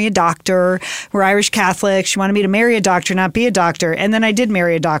to marry a doctor. We're Irish Catholic. She wanted me to marry a doctor, not be a doctor. And then I did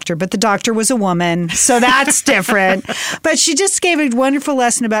marry a doctor, but the doctor was a woman. So that's different. But she just gave a wonderful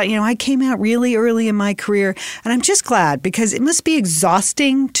lesson about, I came out really early in my career. And I'm just glad because it must be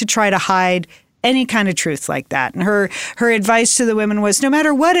exhausting to try to hide any kind of truth like that. And her advice to the women was, no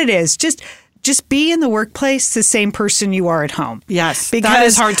matter what it is, just be in the workplace the same person you are at home. Yes, because that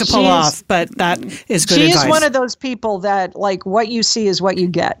is hard to pull off, but that is good advice. She is one of those people that, what you see is what you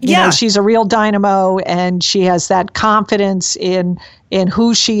get. You know, she's a real dynamo, and she has that confidence in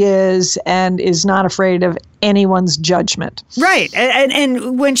who she is and is not afraid of anyone's judgment. Right.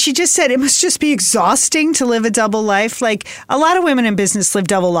 And when she just said it must just be exhausting to live a double life, a lot of women in business live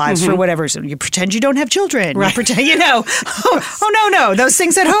double lives for whatever reason. You pretend you don't have children. Right. You pretend, no, those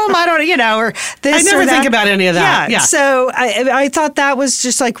things at home, I don't, or this I never think about any of that. Yeah. So I thought that was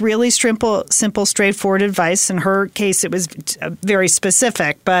just really simple, straightforward advice. In her case, it was very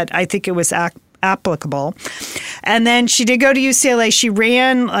specific, but I think it was applicable. And then she did go to UCLA. She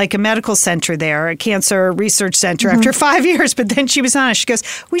ran a medical center there, a cancer research center after 5 years. But then she was honest. She goes,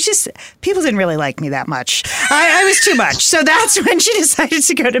 people didn't really like me that much. I was too much. So that's when she decided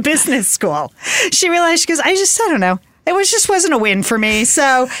to go to business school. She realized, she goes, I don't know. It wasn't a win for me.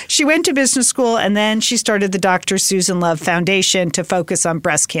 So she went to business school, and then she started the Dr. Susan Love Foundation to focus on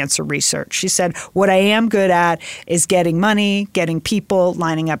breast cancer research. She said, what I am good at is getting money, getting people,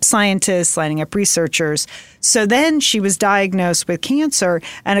 lining up scientists, lining up researchers. So then she was diagnosed with cancer,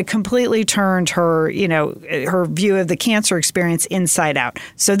 and it completely turned her, her view of the cancer experience inside out.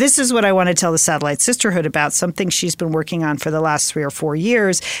 So this is what I want to tell the Satellite Sisterhood about. Something she's been working on for the last 3 or 4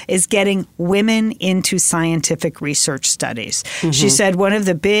 years is getting women into scientific research studies. She said one of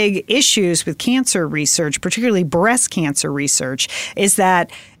the big issues with cancer research, particularly breast cancer research, is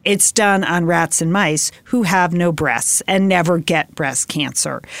that it's done on rats and mice who have no breasts and never get breast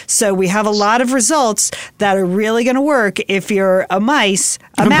cancer. So we have a lot of results that are really going to work if you're a mouse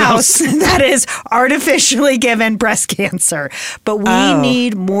that is artificially given breast cancer. But we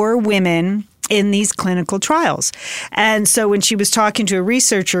need more women in these clinical trials. And so when she was talking to a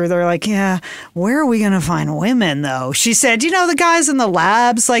researcher, they're like, yeah, where are we going to find women, though? She said, the guys in the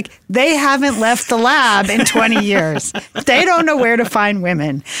labs, like, they haven't left the lab in 20 years. They don't know where to find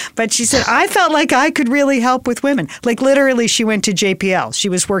women. But she said, I felt like I could really help with women. Like, literally, she went to JPL. She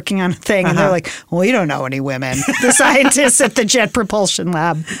was working on a thing, and they're like, well, you don't know any women. The scientists at the Jet Propulsion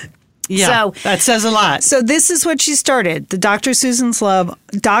Lab. Yeah, so, that says a lot. So this is what she started, the Dr. Susan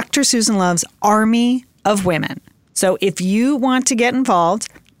Love's Army of Women. So if you want to get involved,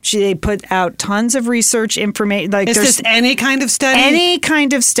 they put out tons of research information. Like, is this any kind of study? Any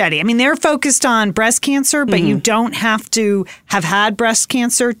kind of study. I mean, they're focused on breast cancer, but you don't have to have had breast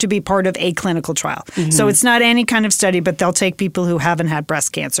cancer to be part of a clinical trial. So it's not any kind of study, but they'll take people who haven't had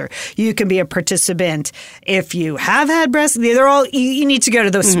breast cancer. You can be a participant if you have had breast. They're all. You need to go to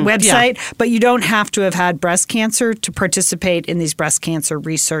this website, but you don't have to have had breast cancer to participate in these breast cancer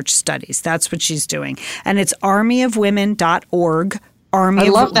research studies. That's what she's doing, and it's armyofwomen.org. I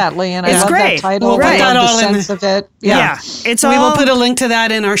love that, Lian. I love great. that title. We'll put that all in the sense of it. Yeah. It's all. We will put a link to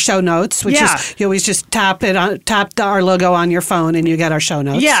that in our show notes, which is you always just tap our logo on your phone and you get our show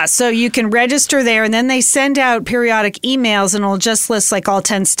notes. Yeah, so you can register there, and then they send out periodic emails, and it'll just list like all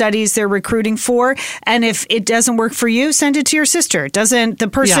 10 studies they're recruiting for. And if it doesn't work for you, send it to your sister. Doesn't the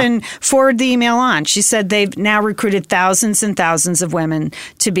person forward the email on? She said they've now recruited thousands and thousands of women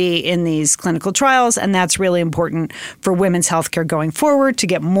to be in these clinical trials, and that's really important for women's healthcare going forward, to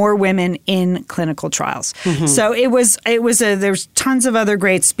get more women in clinical trials. So there's tons of other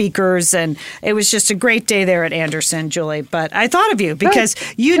great speakers, and it was just a great day there at Anderson, Julie. But I thought of you because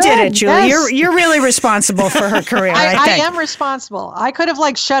you did it, Julie. Yes. You're really responsible for her career. I am responsible. I could have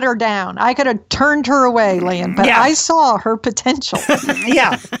shut her down. I could have turned her away, Lian, but I saw her potential.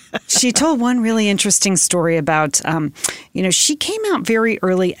 Yeah. She told one really interesting story about, she came out very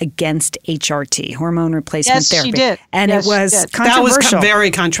early against HRT, hormone replacement therapy. Yes, she did. And it was controversial. That was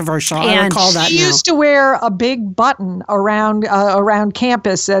very controversial. I recall that now. She used to wear a big button around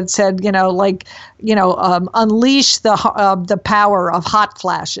campus that said, unleash the power of hot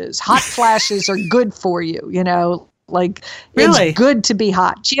flashes. Hot flashes are good for you, really? It's good to be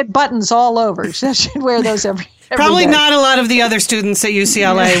hot. She had buttons all over. She'd wear those every Probably day. Not a lot of the other students at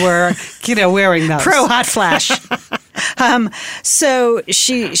UCLA were, wearing those. Pro hot flash. So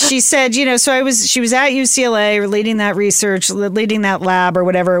she said, she was at UCLA leading that research, leading that lab or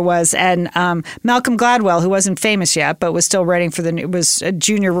whatever it was. And Malcolm Gladwell, who wasn't famous yet, but was still writing was a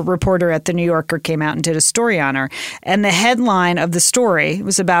junior reporter at the New Yorker, came out and did a story on her. And the headline of the story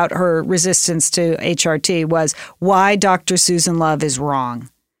was about her resistance to HRT was Why Dr. Susan Love is Wrong.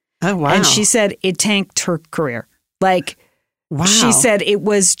 Oh, wow. And she said it tanked her career. Wow. She said it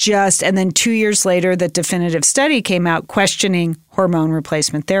was just, and then 2 years later, the definitive study came out questioning hormone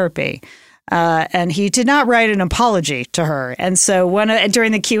replacement therapy. And he did not write an apology to her. And so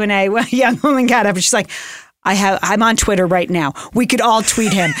during the Q&A, a young woman got up and she's like, I'm on Twitter right now. We could all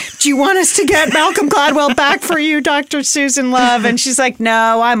tweet him. Do you want us to get Malcolm Gladwell back for you, Dr. Susan Love? And she's like,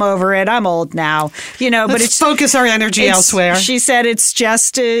 no, I'm over it. I'm old now. But let's focus our energy elsewhere. She said it's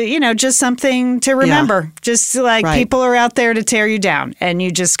just, just something to remember. Yeah. Just people are out there to tear you down, and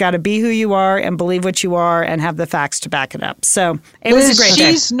you just got to be who you are and believe what you are and have the facts to back it up. So it was a great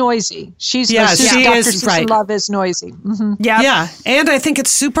day. She's noisy. Dr. Susan Love is noisy. Mm-hmm. Yeah. And I think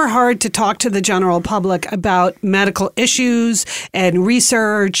it's super hard to talk to the general public about medical issues and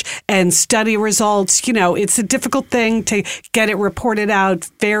research and study results. It's a difficult thing to get it reported out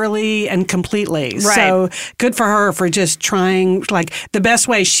fairly and completely. Right. So good for her for just trying the best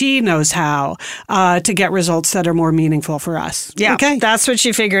way she knows how to get results that are more meaningful for us. Yeah, okay. That's what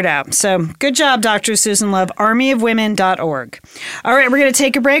she figured out. So good job, Dr. Susan Love, armyofwomen.org. All right, we're going to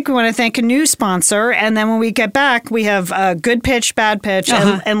take a break. We want to thank a new sponsor. And then when we get back, we have Good Pitch, Bad Pitch,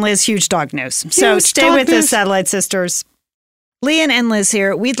 and Liz, Huge Dog News. So stay with us, Satellite Sisters. Lian and Liz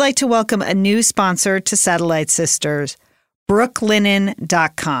here. We'd like to welcome a new sponsor to Satellite Sisters,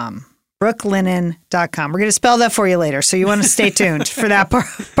 brooklinen.com. brooklinen.com. We're going to spell that for you later, so you want to stay tuned for that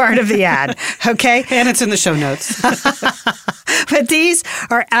part of the ad, okay? And it's in the show notes. But these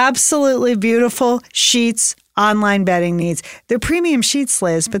are absolutely beautiful sheets, online bedding needs. They're premium sheets,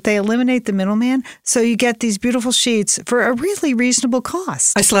 Liz, but they eliminate the middleman, so you get these beautiful sheets for a really reasonable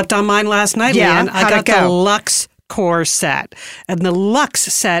cost. I slept on mine last night, Yeah, Lian. I got the Luxe Core set, and the Luxe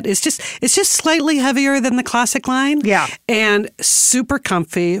set is just slightly heavier than the classic line. Yeah, and super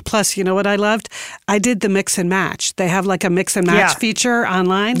comfy. Plus, you know what I loved? I did the mix and match. They have a mix and match feature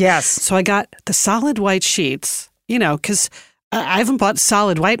online. Yes. So I got the solid white sheets. Because I haven't bought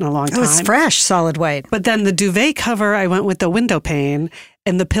solid white in a long time. Oh, it's fresh solid white. But then the duvet cover, I went with the window pane,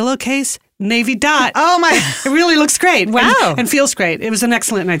 and the pillowcase, navy dot. Oh my! It really looks great. Wow. And feels great. It was an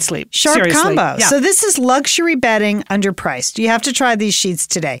excellent night's sleep. Sharp Seriously. combo. Yeah. So this is luxury bedding underpriced. You have to try these sheets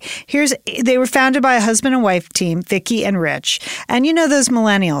today. They were founded by a husband and wife team, Vicky and Rich. And you know those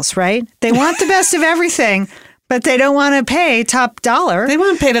millennials, right? They want the best of everything, but they don't want to pay top dollar. They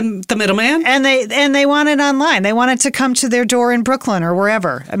want to pay the middleman. And they want it online. They want it to come to their door in Brooklyn or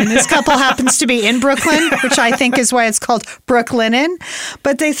wherever. I mean, this couple happens to be in Brooklyn, which I think is why it's called Brooklinen.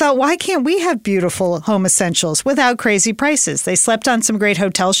 But they thought, why can't we have beautiful home essentials without crazy prices? They slept on some great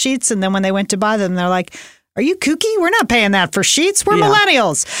hotel sheets, and then when they went to buy them, they're like, are you kooky? We're not paying that for sheets. We're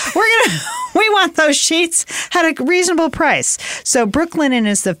millennials. We want those sheets at a reasonable price. So Brooklinen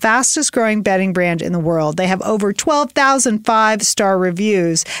is the fastest growing bedding brand in the world. They have over 12,000 5-star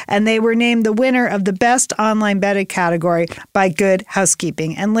reviews, and they were named the winner of the best online bedding category by Good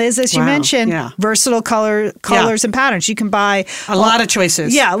Housekeeping. And Liz, as you mentioned, versatile colors and patterns. You can buy a lot of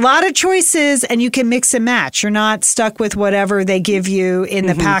choices. Yeah, a lot of choices, and you can mix and match. You're not stuck with whatever they give you in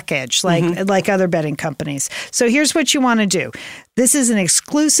the package, like other bedding companies. So here's what you want to do. This is an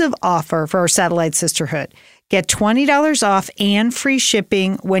exclusive offer for our Satellite Sisterhood. Get $20 off and free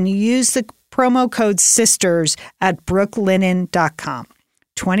shipping when you use the promo code SISTERS at brooklinen.com.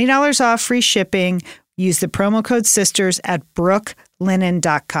 $20 off free shipping. Use the promo code SISTERS at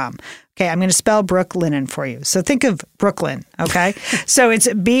brooklinen.com. Okay, I'm going to spell Brooklinen for you. So think of Brooklyn, okay? So it's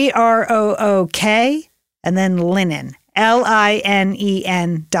BROOK and then linen,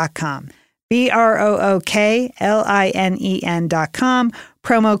 LINEN.com. BROOKLINEN.com.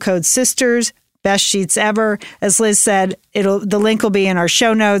 Promo code SISTERS. Best sheets ever. As Liz said, the link will be in our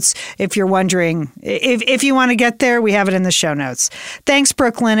show notes. If you're wondering, if you want to get there, we have it in the show notes. Thanks,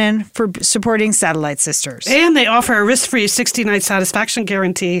 Brooklinen, for supporting Satellite Sisters. And they offer a risk-free 60-night satisfaction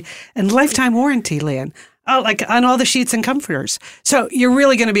guarantee and lifetime warranty, Lian. Oh, like on all the sheets and comforters. So you're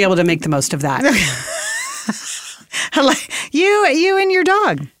really going to be able to make the most of that. You and your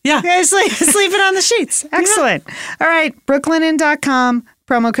dog. Yeah. Sleeping on the sheets. Excellent. Yeah. All right. Brooklinen.com,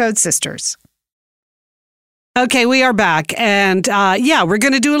 promo code SISTERS. Okay, we are back. And we're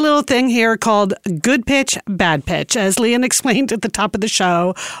going to do a little thing here called Good Pitch, Bad Pitch. As Lian explained at the top of the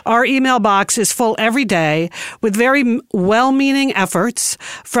show, our email box is full every day with very well-meaning efforts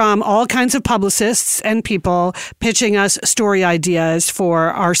from all kinds of publicists and people pitching us story ideas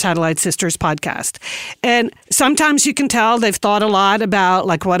for our Satellite Sisters podcast. And sometimes you can tell they've thought a lot about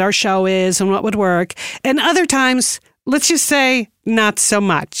like what our show is and what would work. And other times, let's just say, not so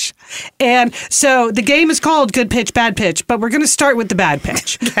much. And so the game is called Good Pitch, Bad Pitch, but we're going to start with the bad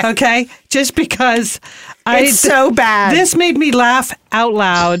pitch, okay? Just because it's so bad. This made me laugh out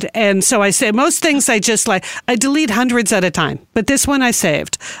loud. And so I say most things I delete hundreds at a time. But this one I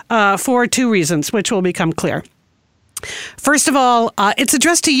saved for two reasons, which will become clear. First of all, it's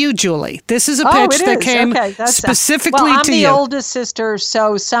addressed to you, Julie. This is a pitch that came specifically to you. I'm the oldest sister,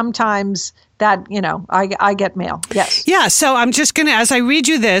 so sometimes that, I get mail. Yes. Yeah, so I'm just going to, as I read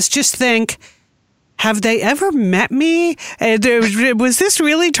you this, just think, have they ever met me? Was this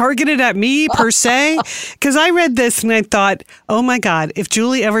really targeted at me per se? Because I read this and I thought, oh my God, if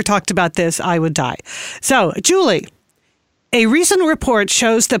Julie ever talked about this, I would die. So, Julie, a recent report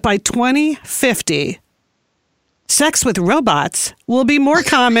shows that by 2050, sex with robots will be more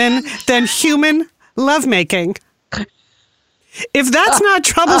common than human lovemaking. If that's not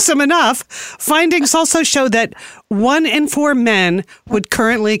troublesome enough, findings also show that 1 in 4 men would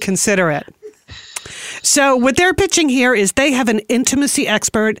currently consider it. So what they're pitching here is they have an intimacy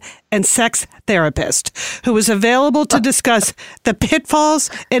expert and sex therapist who is available to discuss the pitfalls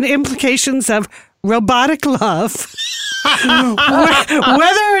and implications of robotic love,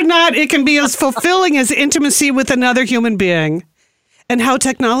 whether or not it can be as fulfilling as intimacy with another human being, and how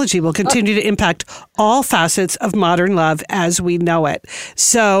technology will continue to impact all facets of modern love as we know it.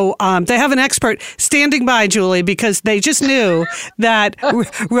 So they have an expert standing by, Julie, because they just knew that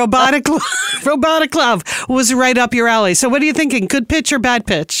robotic love was right up your alley. So what are you thinking? Good pitch or bad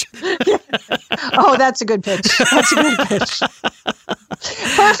pitch? Oh, that's a good pitch. That's a good pitch.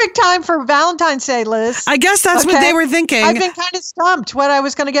 Perfect time for Valentine's Day, Liz. I guess that's what they were thinking. I've been kind of stumped what I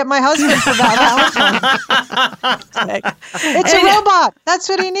was going to get my husband for Valentine's Day. It's a robot. That's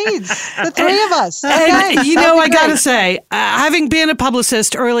what he needs. The three of us. Okay. And, I got to say, having been a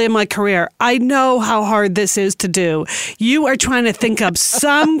publicist early in my career, I know how hard this is to do. You are trying to think up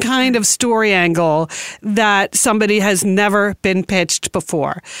some kind of story angle that somebody has never been pitched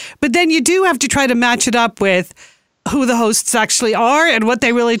before. But then you do have to try to match it up with who the hosts actually are and what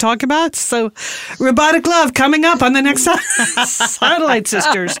they really talk about. So robotic love coming up on the next Satellite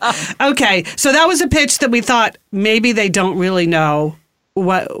Sisters. Okay, so that was a pitch that we thought maybe they don't really know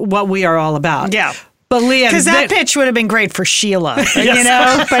what we are all about. Yeah. But Leanne, Because that pitch would have been great for Sheila,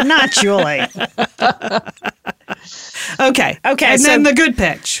 but not Julie. Okay. And so then the good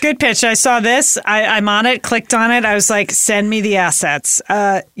pitch. Good pitch. I saw this. I'm on it, clicked on it. I was like, send me the assets.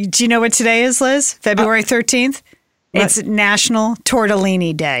 Do you know what today is, Liz? February 13th? It's National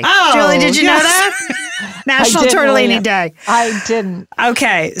Tortellini Day. Oh, Julie, did you know that? National Tortellini Day. I didn't.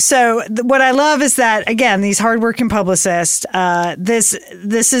 Okay, so what I love is that, again, these hardworking publicists, this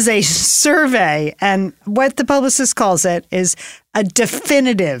is a survey, and what the publicist calls it is a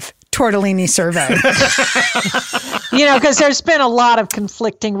definitive tortellini survey. Because there's been a lot of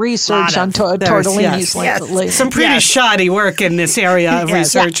conflicting research on tortellinis lately. Some pretty shoddy work in this area of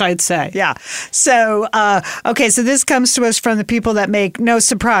research, I'd say. Yeah. So, so this comes to us from the people that make, no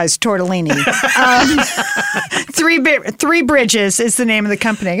surprise, tortellini. Three Bridges is the name of the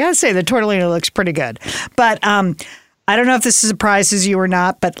company. I got to say, the tortellini looks pretty good. But I don't know if this surprises you or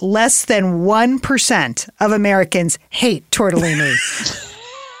not, but less than 1% of Americans hate tortellini.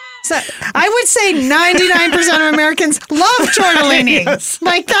 So I would say 99% of Americans love tortellini. Yes.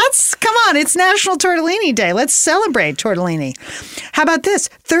 Come on, it's National Tortellini Day. Let's celebrate tortellini. How about this?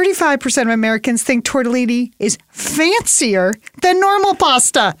 35% of Americans think tortellini is fancier than normal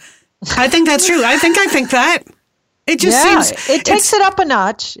pasta. I think that's true. I think that. It just seems... It takes it up a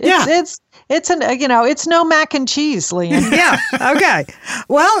notch. It's no mac and cheese, Liam. Yeah. Okay.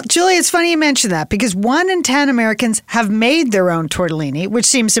 Well, Julie, it's funny you mentioned that because 1 in 10 Americans have made their own tortellini, which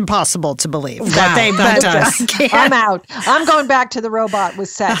seems impossible to believe. I'm out. I'm going back to the robot with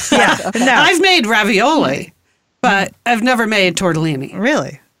sex. Yeah. Okay. No. I've made ravioli, but I've never made tortellini.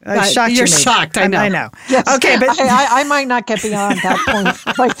 Really? You're shocked. I know. I know. Yes. Okay, but I might not get beyond that point.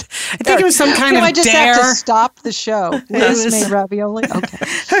 I think it was some kind of I just dare. have to stop the show. Liz made ravioli.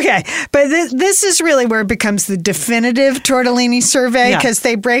 Okay, but this is really where it becomes the definitive tortellini survey because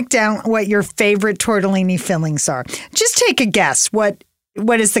they break down what your favorite tortellini fillings are. Just take a guess. What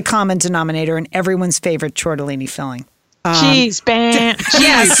is the common denominator in everyone's favorite tortellini filling? Cheese, bam.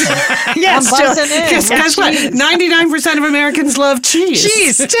 Yes. Yes. I'm buzzing in. Guess what? 99% of Americans love cheese.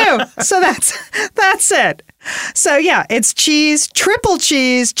 Cheese, too. So that's it. So, it's cheese, triple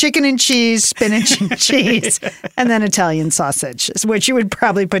cheese, chicken and cheese, spinach and cheese, and then Italian sausage, which you would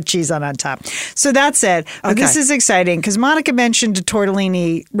probably put cheese on top. So that's it. But this is exciting because Monica mentioned a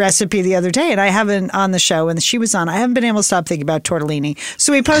tortellini recipe the other day, and I haven't on the show, and she was on. I haven't been able to stop thinking about tortellini.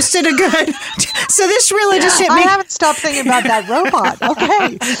 So we posted a good... So this really just hit me. I haven't stopped thinking about that robot.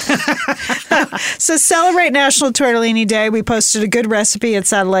 Okay. So celebrate National Tortellini Day. We posted a good recipe at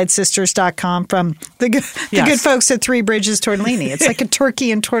satellitesisters.com from the good folks at Three Bridges Tortellini. It's like a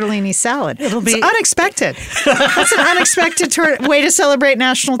turkey and tortellini salad. It's unexpected. That's an unexpected way to celebrate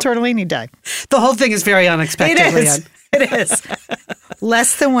National Tortellini Day. The whole thing is very unexpected. It is.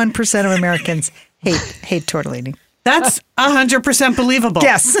 Less than 1% of Americans hate tortellini. That's 100% believable.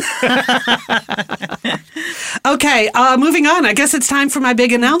 Yes. Okay, moving on. I guess it's time for my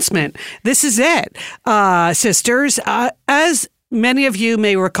big announcement. This is it, sisters. As many of you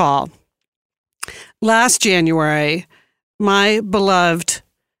may recall, last January, my beloved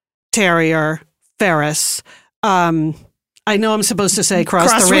terrier, Ferris, I know I'm supposed to say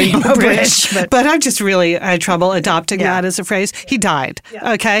cross the Rainbow Bridge, but I just really had trouble adopting that as a phrase. He died,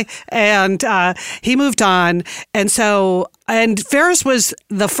 okay? And he moved on. And Ferris was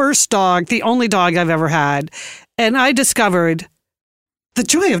the first dog, the only dog I've ever had. And I discovered the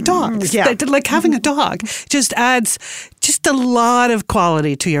joy of dogs. Like having a dog just adds just a lot of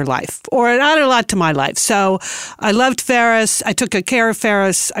quality to your life, or it added a lot to my life. So I loved Ferris. I took good care of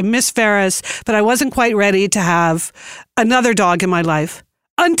Ferris. I miss Ferris, but I wasn't quite ready to have another dog in my life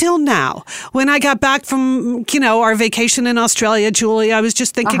until now. When I got back from, our vacation in Australia, Julie, I was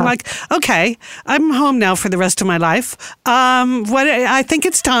just thinking okay, I'm home now for the rest of my life. I think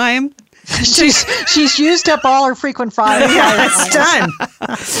it's time. She's used up all her frequent flyer. It's done.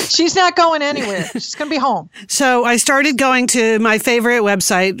 She's not going anywhere. She's going to be home. So I started going to my favorite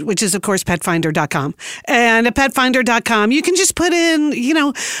website, which is, of course, petfinder.com. And at petfinder.com, you can just put in,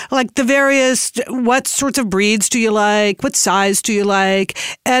 like the various, what sorts of breeds do you like? What size do you like?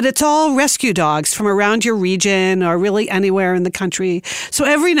 And it's all rescue dogs from around your region or really anywhere in the country. So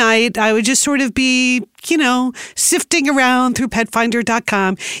every night I would just sort of be, sifting around through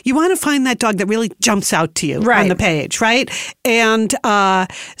petfinder.com. You want to find that dog that really jumps out to you on the page, right? And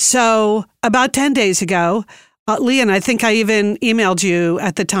so about 10 days ago, Leanne, I think I even emailed you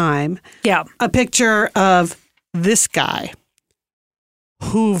at the time a picture of this guy,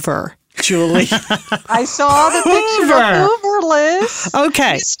 Hoover. Julie. I saw the picture of Hoover Liz.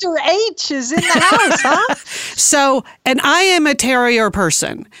 Okay. Mr. H is in the house, huh? So, and I am a terrier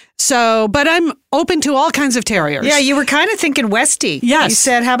person. So, but I'm open to all kinds of terriers. Yeah, you were kind of thinking Westie. Yes. You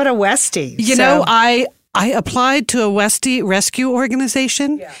said, how about a Westie? You know, I applied to a Westie rescue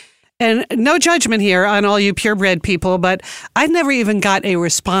organization. Yeah. And no judgment here on all you purebred people, but I never even got a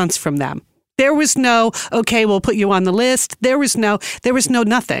response from them. There was no, okay, we'll put you on the list. There was no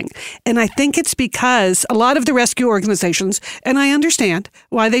nothing. And I think it's because a lot of the rescue organizations, and I understand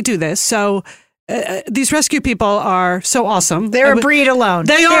why they do this. So these rescue people are so awesome. They're a breed alone.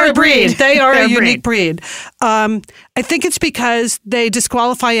 They are a breed. They are a unique breed. I think it's because they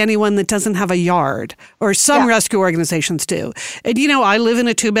disqualify anyone that doesn't have a yard, or some rescue organizations do. And, you know, I live in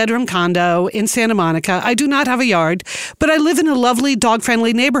a 2-bedroom condo in Santa Monica. I do not have a yard, but I live in a lovely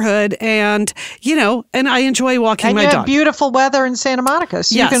dog-friendly neighborhood, and, you know, and I enjoy walking my dog. And you have beautiful weather in Santa Monica,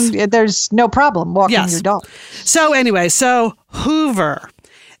 so there's no problem walking your dog. So anyway, Hoover.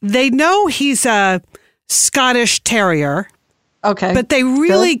 They know he's a Scottish Terrier. Okay. But they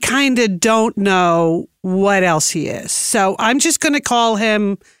really kind of don't know what else he is. So I'm just going to call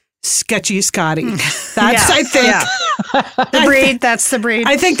him Sketchy Scotty. That's, I think. The breed. That's the breed.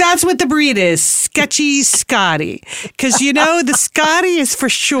 I think that's what the breed is. Sketchy Scotty. Because, you know, the Scotty is for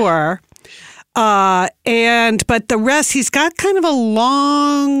sure. But the rest, he's got kind of a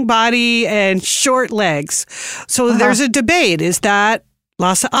long body and short legs. So there's a debate. Is that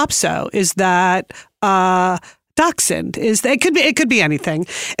Lhasa Apso? Is that Dachshund? It could be anything.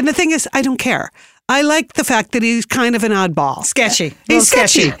 And the thing is, I don't care. I like the fact that he's kind of an oddball. Sketchy. He's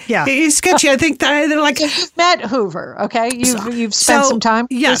sketchy. Yeah. He's sketchy. I think they're like. So you've met Hoover, okay? You've spent some time.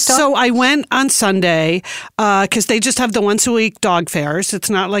 Yes. So I went on Sunday because they just have the once-a-week dog fairs. It's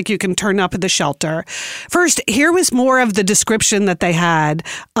not like you can turn up at the shelter. First, here was more of the description that they had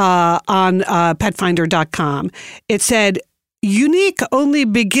on petfinder.com. It said, unique only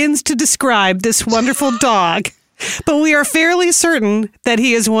begins to describe this wonderful dog, but we are fairly certain that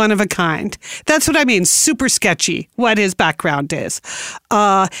he is one of a kind. That's what I mean. Super sketchy what his background is.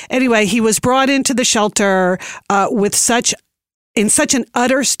 Anyway, he was brought into the shelter in such an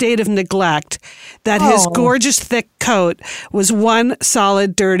utter state of neglect that his gorgeous thick coat was one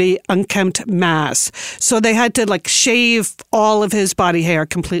solid, dirty, unkempt mass. So they had to shave all of his body hair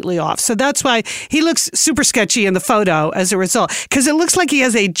completely off. So that's why he looks super sketchy in the photo as a result. Because it looks like he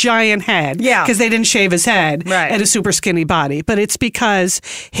has a giant head. Yeah. Because they didn't shave his head and a super skinny body. But it's because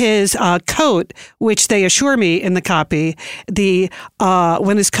his coat, which they assure me in the copy,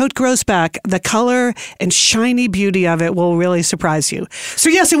 when his coat grows back, the color and shiny beauty of it will really surprise you. So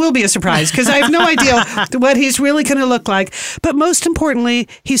yes, it will be a surprise because I have no idea what he's really going to look like. But most importantly,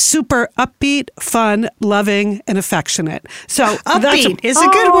 he's super upbeat, fun, loving, and affectionate. So upbeat is a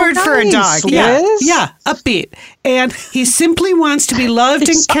good word for a dog. Yeah, upbeat. And he simply wants to be loved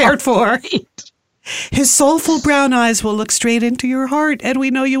and cared for. His soulful brown eyes will look straight into your heart, and we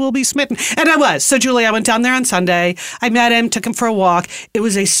know you will be smitten. And I was. So, Julie, I went down there on Sunday. I met him, took him for a walk. It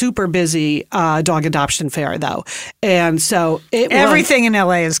was a super busy dog adoption fair, though. And so everything in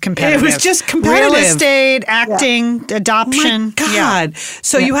LA is competitive. It was just competitive. Real estate, acting, adoption. My God. Yeah.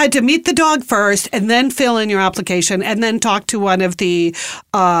 So you had to meet the dog first and then fill in your application and then talk to one of the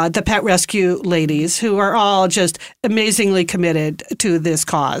pet rescue ladies who are all just amazingly committed to this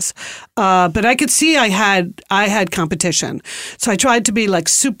cause. But I could see I had competition. So I tried to be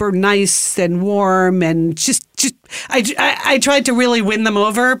super nice and warm and just I tried to really win them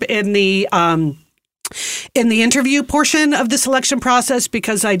over in the interview portion of the selection process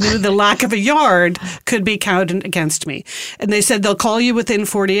because I knew the lack of a yard could be counted against me. And they said they'll call you within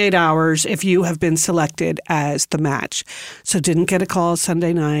 48 hours if you have been selected as the match. So didn't get a call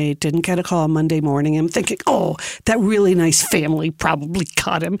Sunday night, didn't get a call Monday morning. I'm thinking, that really nice family probably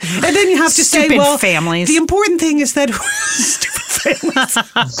got him. And then you have to say, families. The important thing is that stupid families.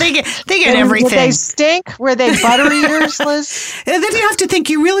 they get everything. Did they stink? Were they butter eaters, Liz? And then you have to think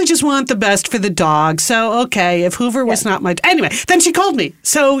you really just want the best for the dog. So, okay, if Hoover was not my... Anyway, then she called me.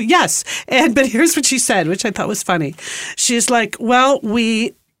 So, yes. But here's what she said, which I thought was funny. She's like,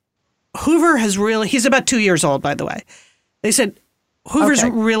 Hoover has really... He's about 2 years old, by the way. They said, Hoover's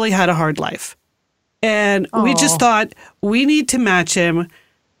really had a hard life. And we just thought we need to match him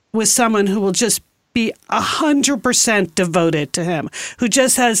with someone who will just be 100% devoted to him, who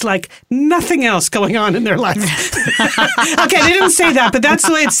just has nothing else going on in their life. Okay, they didn't say that, but that's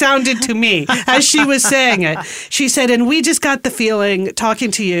the way it sounded to me as she was saying it. She said, and we just got the feeling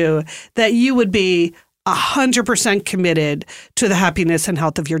talking to you that you would be 100% committed to the happiness and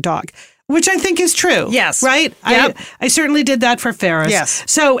health of your dog. Which I think is true. Yes. Right? Yep. I certainly did that for Ferris. Yes.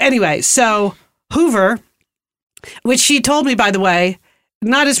 So anyway, Hoover which she told me, by the way,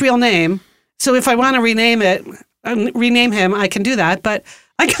 not his real name. So if I want to rename him, I can do that. But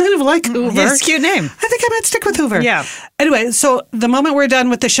I kind of like Hoover. It's a cute name. I think I might stick with Hoover. Yeah. Anyway, so the moment we're done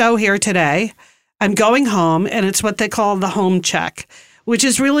with the show here today, I'm going home, and it's what they call the home check, which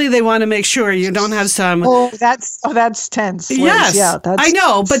is really they want to make sure you don't have some. Oh, that's tense. Liz. Yes, yeah, I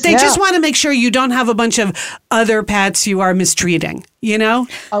know, but they just want to make sure you don't have a bunch of other pets you are mistreating. You know?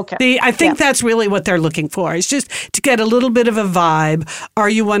 Okay. I think that's really what they're looking for. It's just to get a little bit of a vibe. Are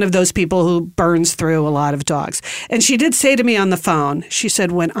you one of those people who burns through a lot of dogs? And she did say to me on the phone, she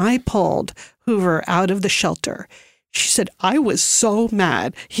said, when I pulled Hoover out of the shelter, she said, I was so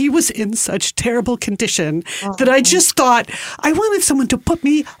mad. He was in such terrible condition that I just thought I wanted someone to put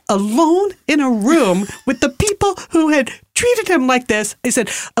me alone in a room with the people who had treated him like this. I said,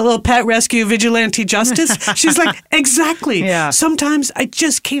 a little pet rescue vigilante justice. She's like, exactly. Yeah. Sometimes I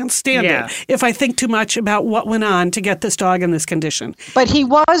just can't stand it if I think too much about what went on to get this dog in this condition. But he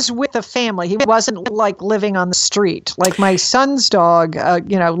was with a family. He wasn't like living on the street. Like my son's dog,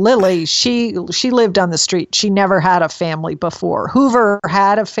 Lily, she lived on the street. She never had a family before. Hoover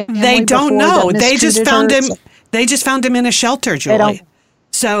had a family. They don't know. They just found him. So They just found him in a shelter, Julie.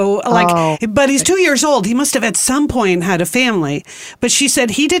 So, but he's 2 years old. He must have at some point had a family. But she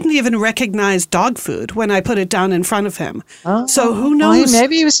said he didn't even recognize dog food when I put it down in front of him. So who knows?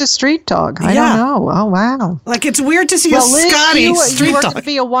 Maybe he was a street dog. I don't know. Oh, wow. Like, it's weird to see a Liz, Scotty street you are dog. going to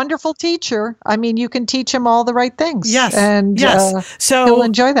be a wonderful teacher. I mean, you can teach him all the right things. Yes. And So he'll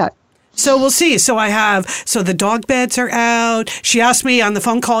enjoy that. So we'll see. So the dog beds are out. She asked me on the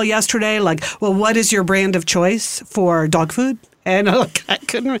phone call yesterday, like, well, what is your brand of choice for dog food? And I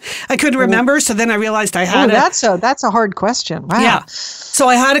couldn't remember. So then I realized I had that's a hard question. Wow. Yeah. So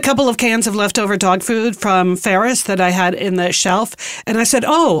I had a couple of cans of leftover dog food from Ferris that I had in the shelf. And I said,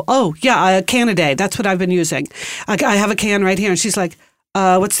 a can a day. That's what I've been using. I have a can right here. And she's like,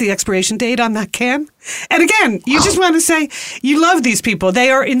 what's the expiration date on that can? And again, you just want to say you love these people. They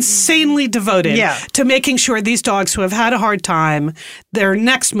are insanely devoted to making sure these dogs who have had a hard time, their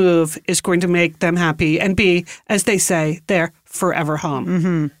next move is going to make them happy and be, as they say, their forever home.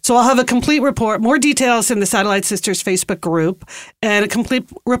 Mm-hmm. So I'll have a complete report, more details in the Satellite Sisters Facebook group, and a complete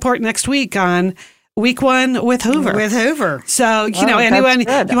report next week on week 1 with Hoover. So, anyone,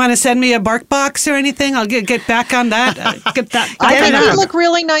 you want to send me a bark box or anything? I'll get back on that. I think it would look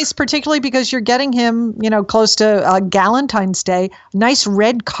really nice, particularly because you're getting him, close to Galentine's Day. Nice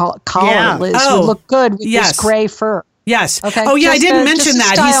red collar, Liz, would look good with this gray fur. Yes. Okay. Oh, yeah, I didn't mention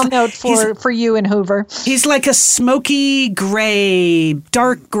that. Style note for you and Hoover. He's like a smoky gray,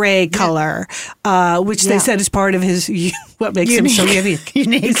 dark gray color, which they said is part of his what makes him so unique.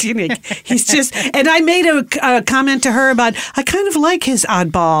 He's unique. He's just, and I made a comment to her about I kind of like his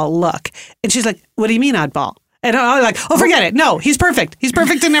oddball look, and she's like, "What do you mean oddball?" And I'm like, "Oh, forget it. No, he's perfect. He's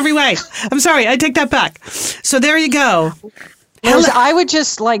perfect in every way." I'm sorry, I take that back. So there you go. Liz, I would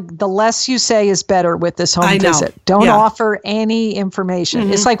just the less you say is better with this home visit. Don't offer any information.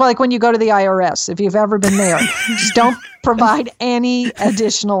 Mm-hmm. It's like when you go to the IRS. If you've ever been there, just don't provide any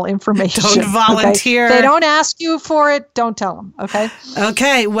additional information. Don't volunteer. Okay? If they don't ask you for it, don't tell them. Okay.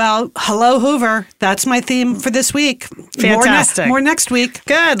 Okay. Well, hello, Hoover. That's my theme for this week. Fantastic. More next week.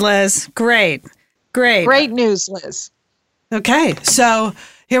 Good, Liz. Great news, Liz. Okay. So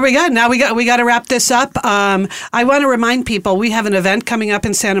here we go. Now we got to wrap this up. I want to remind people we have an event coming up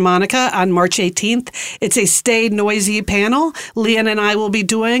in Santa Monica on March 18th. It's a Stay Noisy panel Leanne and I will be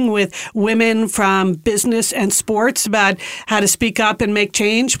doing with women from business and sports about how to speak up and make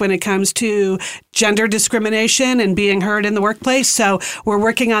change when it comes to gender discrimination and being heard in the workplace. So we're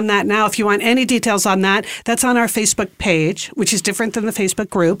working on that now. If you want any details on that, that's on our Facebook page, which is different than the Facebook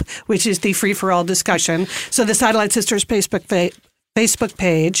group, which is the Free for All discussion. So the Satellite Sisters Facebook page. So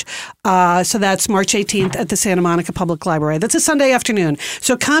that's March 18th at the Santa Monica Public Library. That's a Sunday afternoon.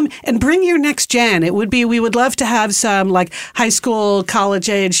 So come and bring your next gen. We would love to have some like high school, college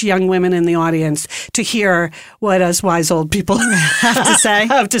age young women in the audience to hear what us wise old people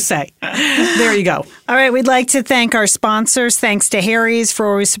have to say. There you go. All right. We'd like to thank our sponsors. Thanks to Harry's for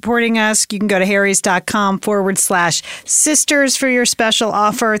always supporting us. You can go to harrys.com/sisters for your special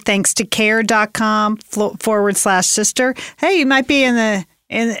offer. Thanks to care.com/sister. Hey, you might be dog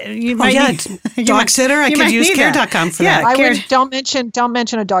sitter. I could use care.com for that. Don't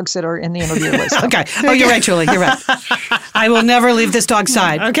mention a dog sitter in the interview list. Okay. Oh, you're right, Julie. You're right. I will never leave this dog's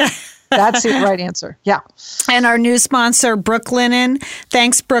side. Okay. That's the right answer. Yeah. And our new sponsor, Brooklinen.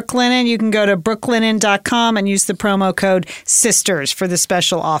 Thanks, Brooklinen. You can go to brooklinen.com and use the promo code SISTERS for the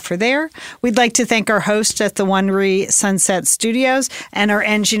special offer there. We'd like to thank our host at the Wondery Sunset Studios and our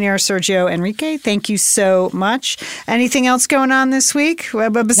engineer, Sergio Enrique. Thank you so much. Anything else going on this week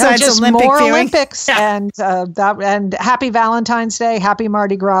besides just Olympic more viewing? Olympics and happy Valentine's Day, happy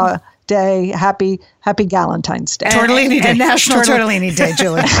Mardi Gras Day, happy Galentine's Day, Tortellini Day, and National Tortellini Day,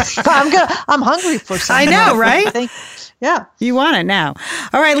 Julie. I'm hungry for something. I know, right? Yeah. You want it now.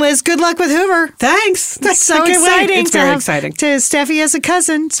 All right, Liz, good luck with Hoover. Thanks. That's so I can't wait. exciting. It's very exciting. To Steffi as a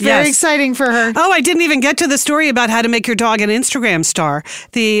cousin. It's very exciting for her. Oh, I didn't even get to the story about how to make your dog an Instagram star.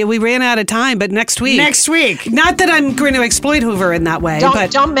 We ran out of time, but next week. Next week. Not that I'm going to exploit Hoover in that way.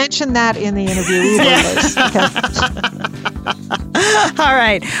 Don't mention that in the interview either, Liz. Okay. All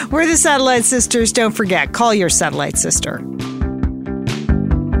right. We're the Satellite Sisters. Don't forget, call your Satellite Sister.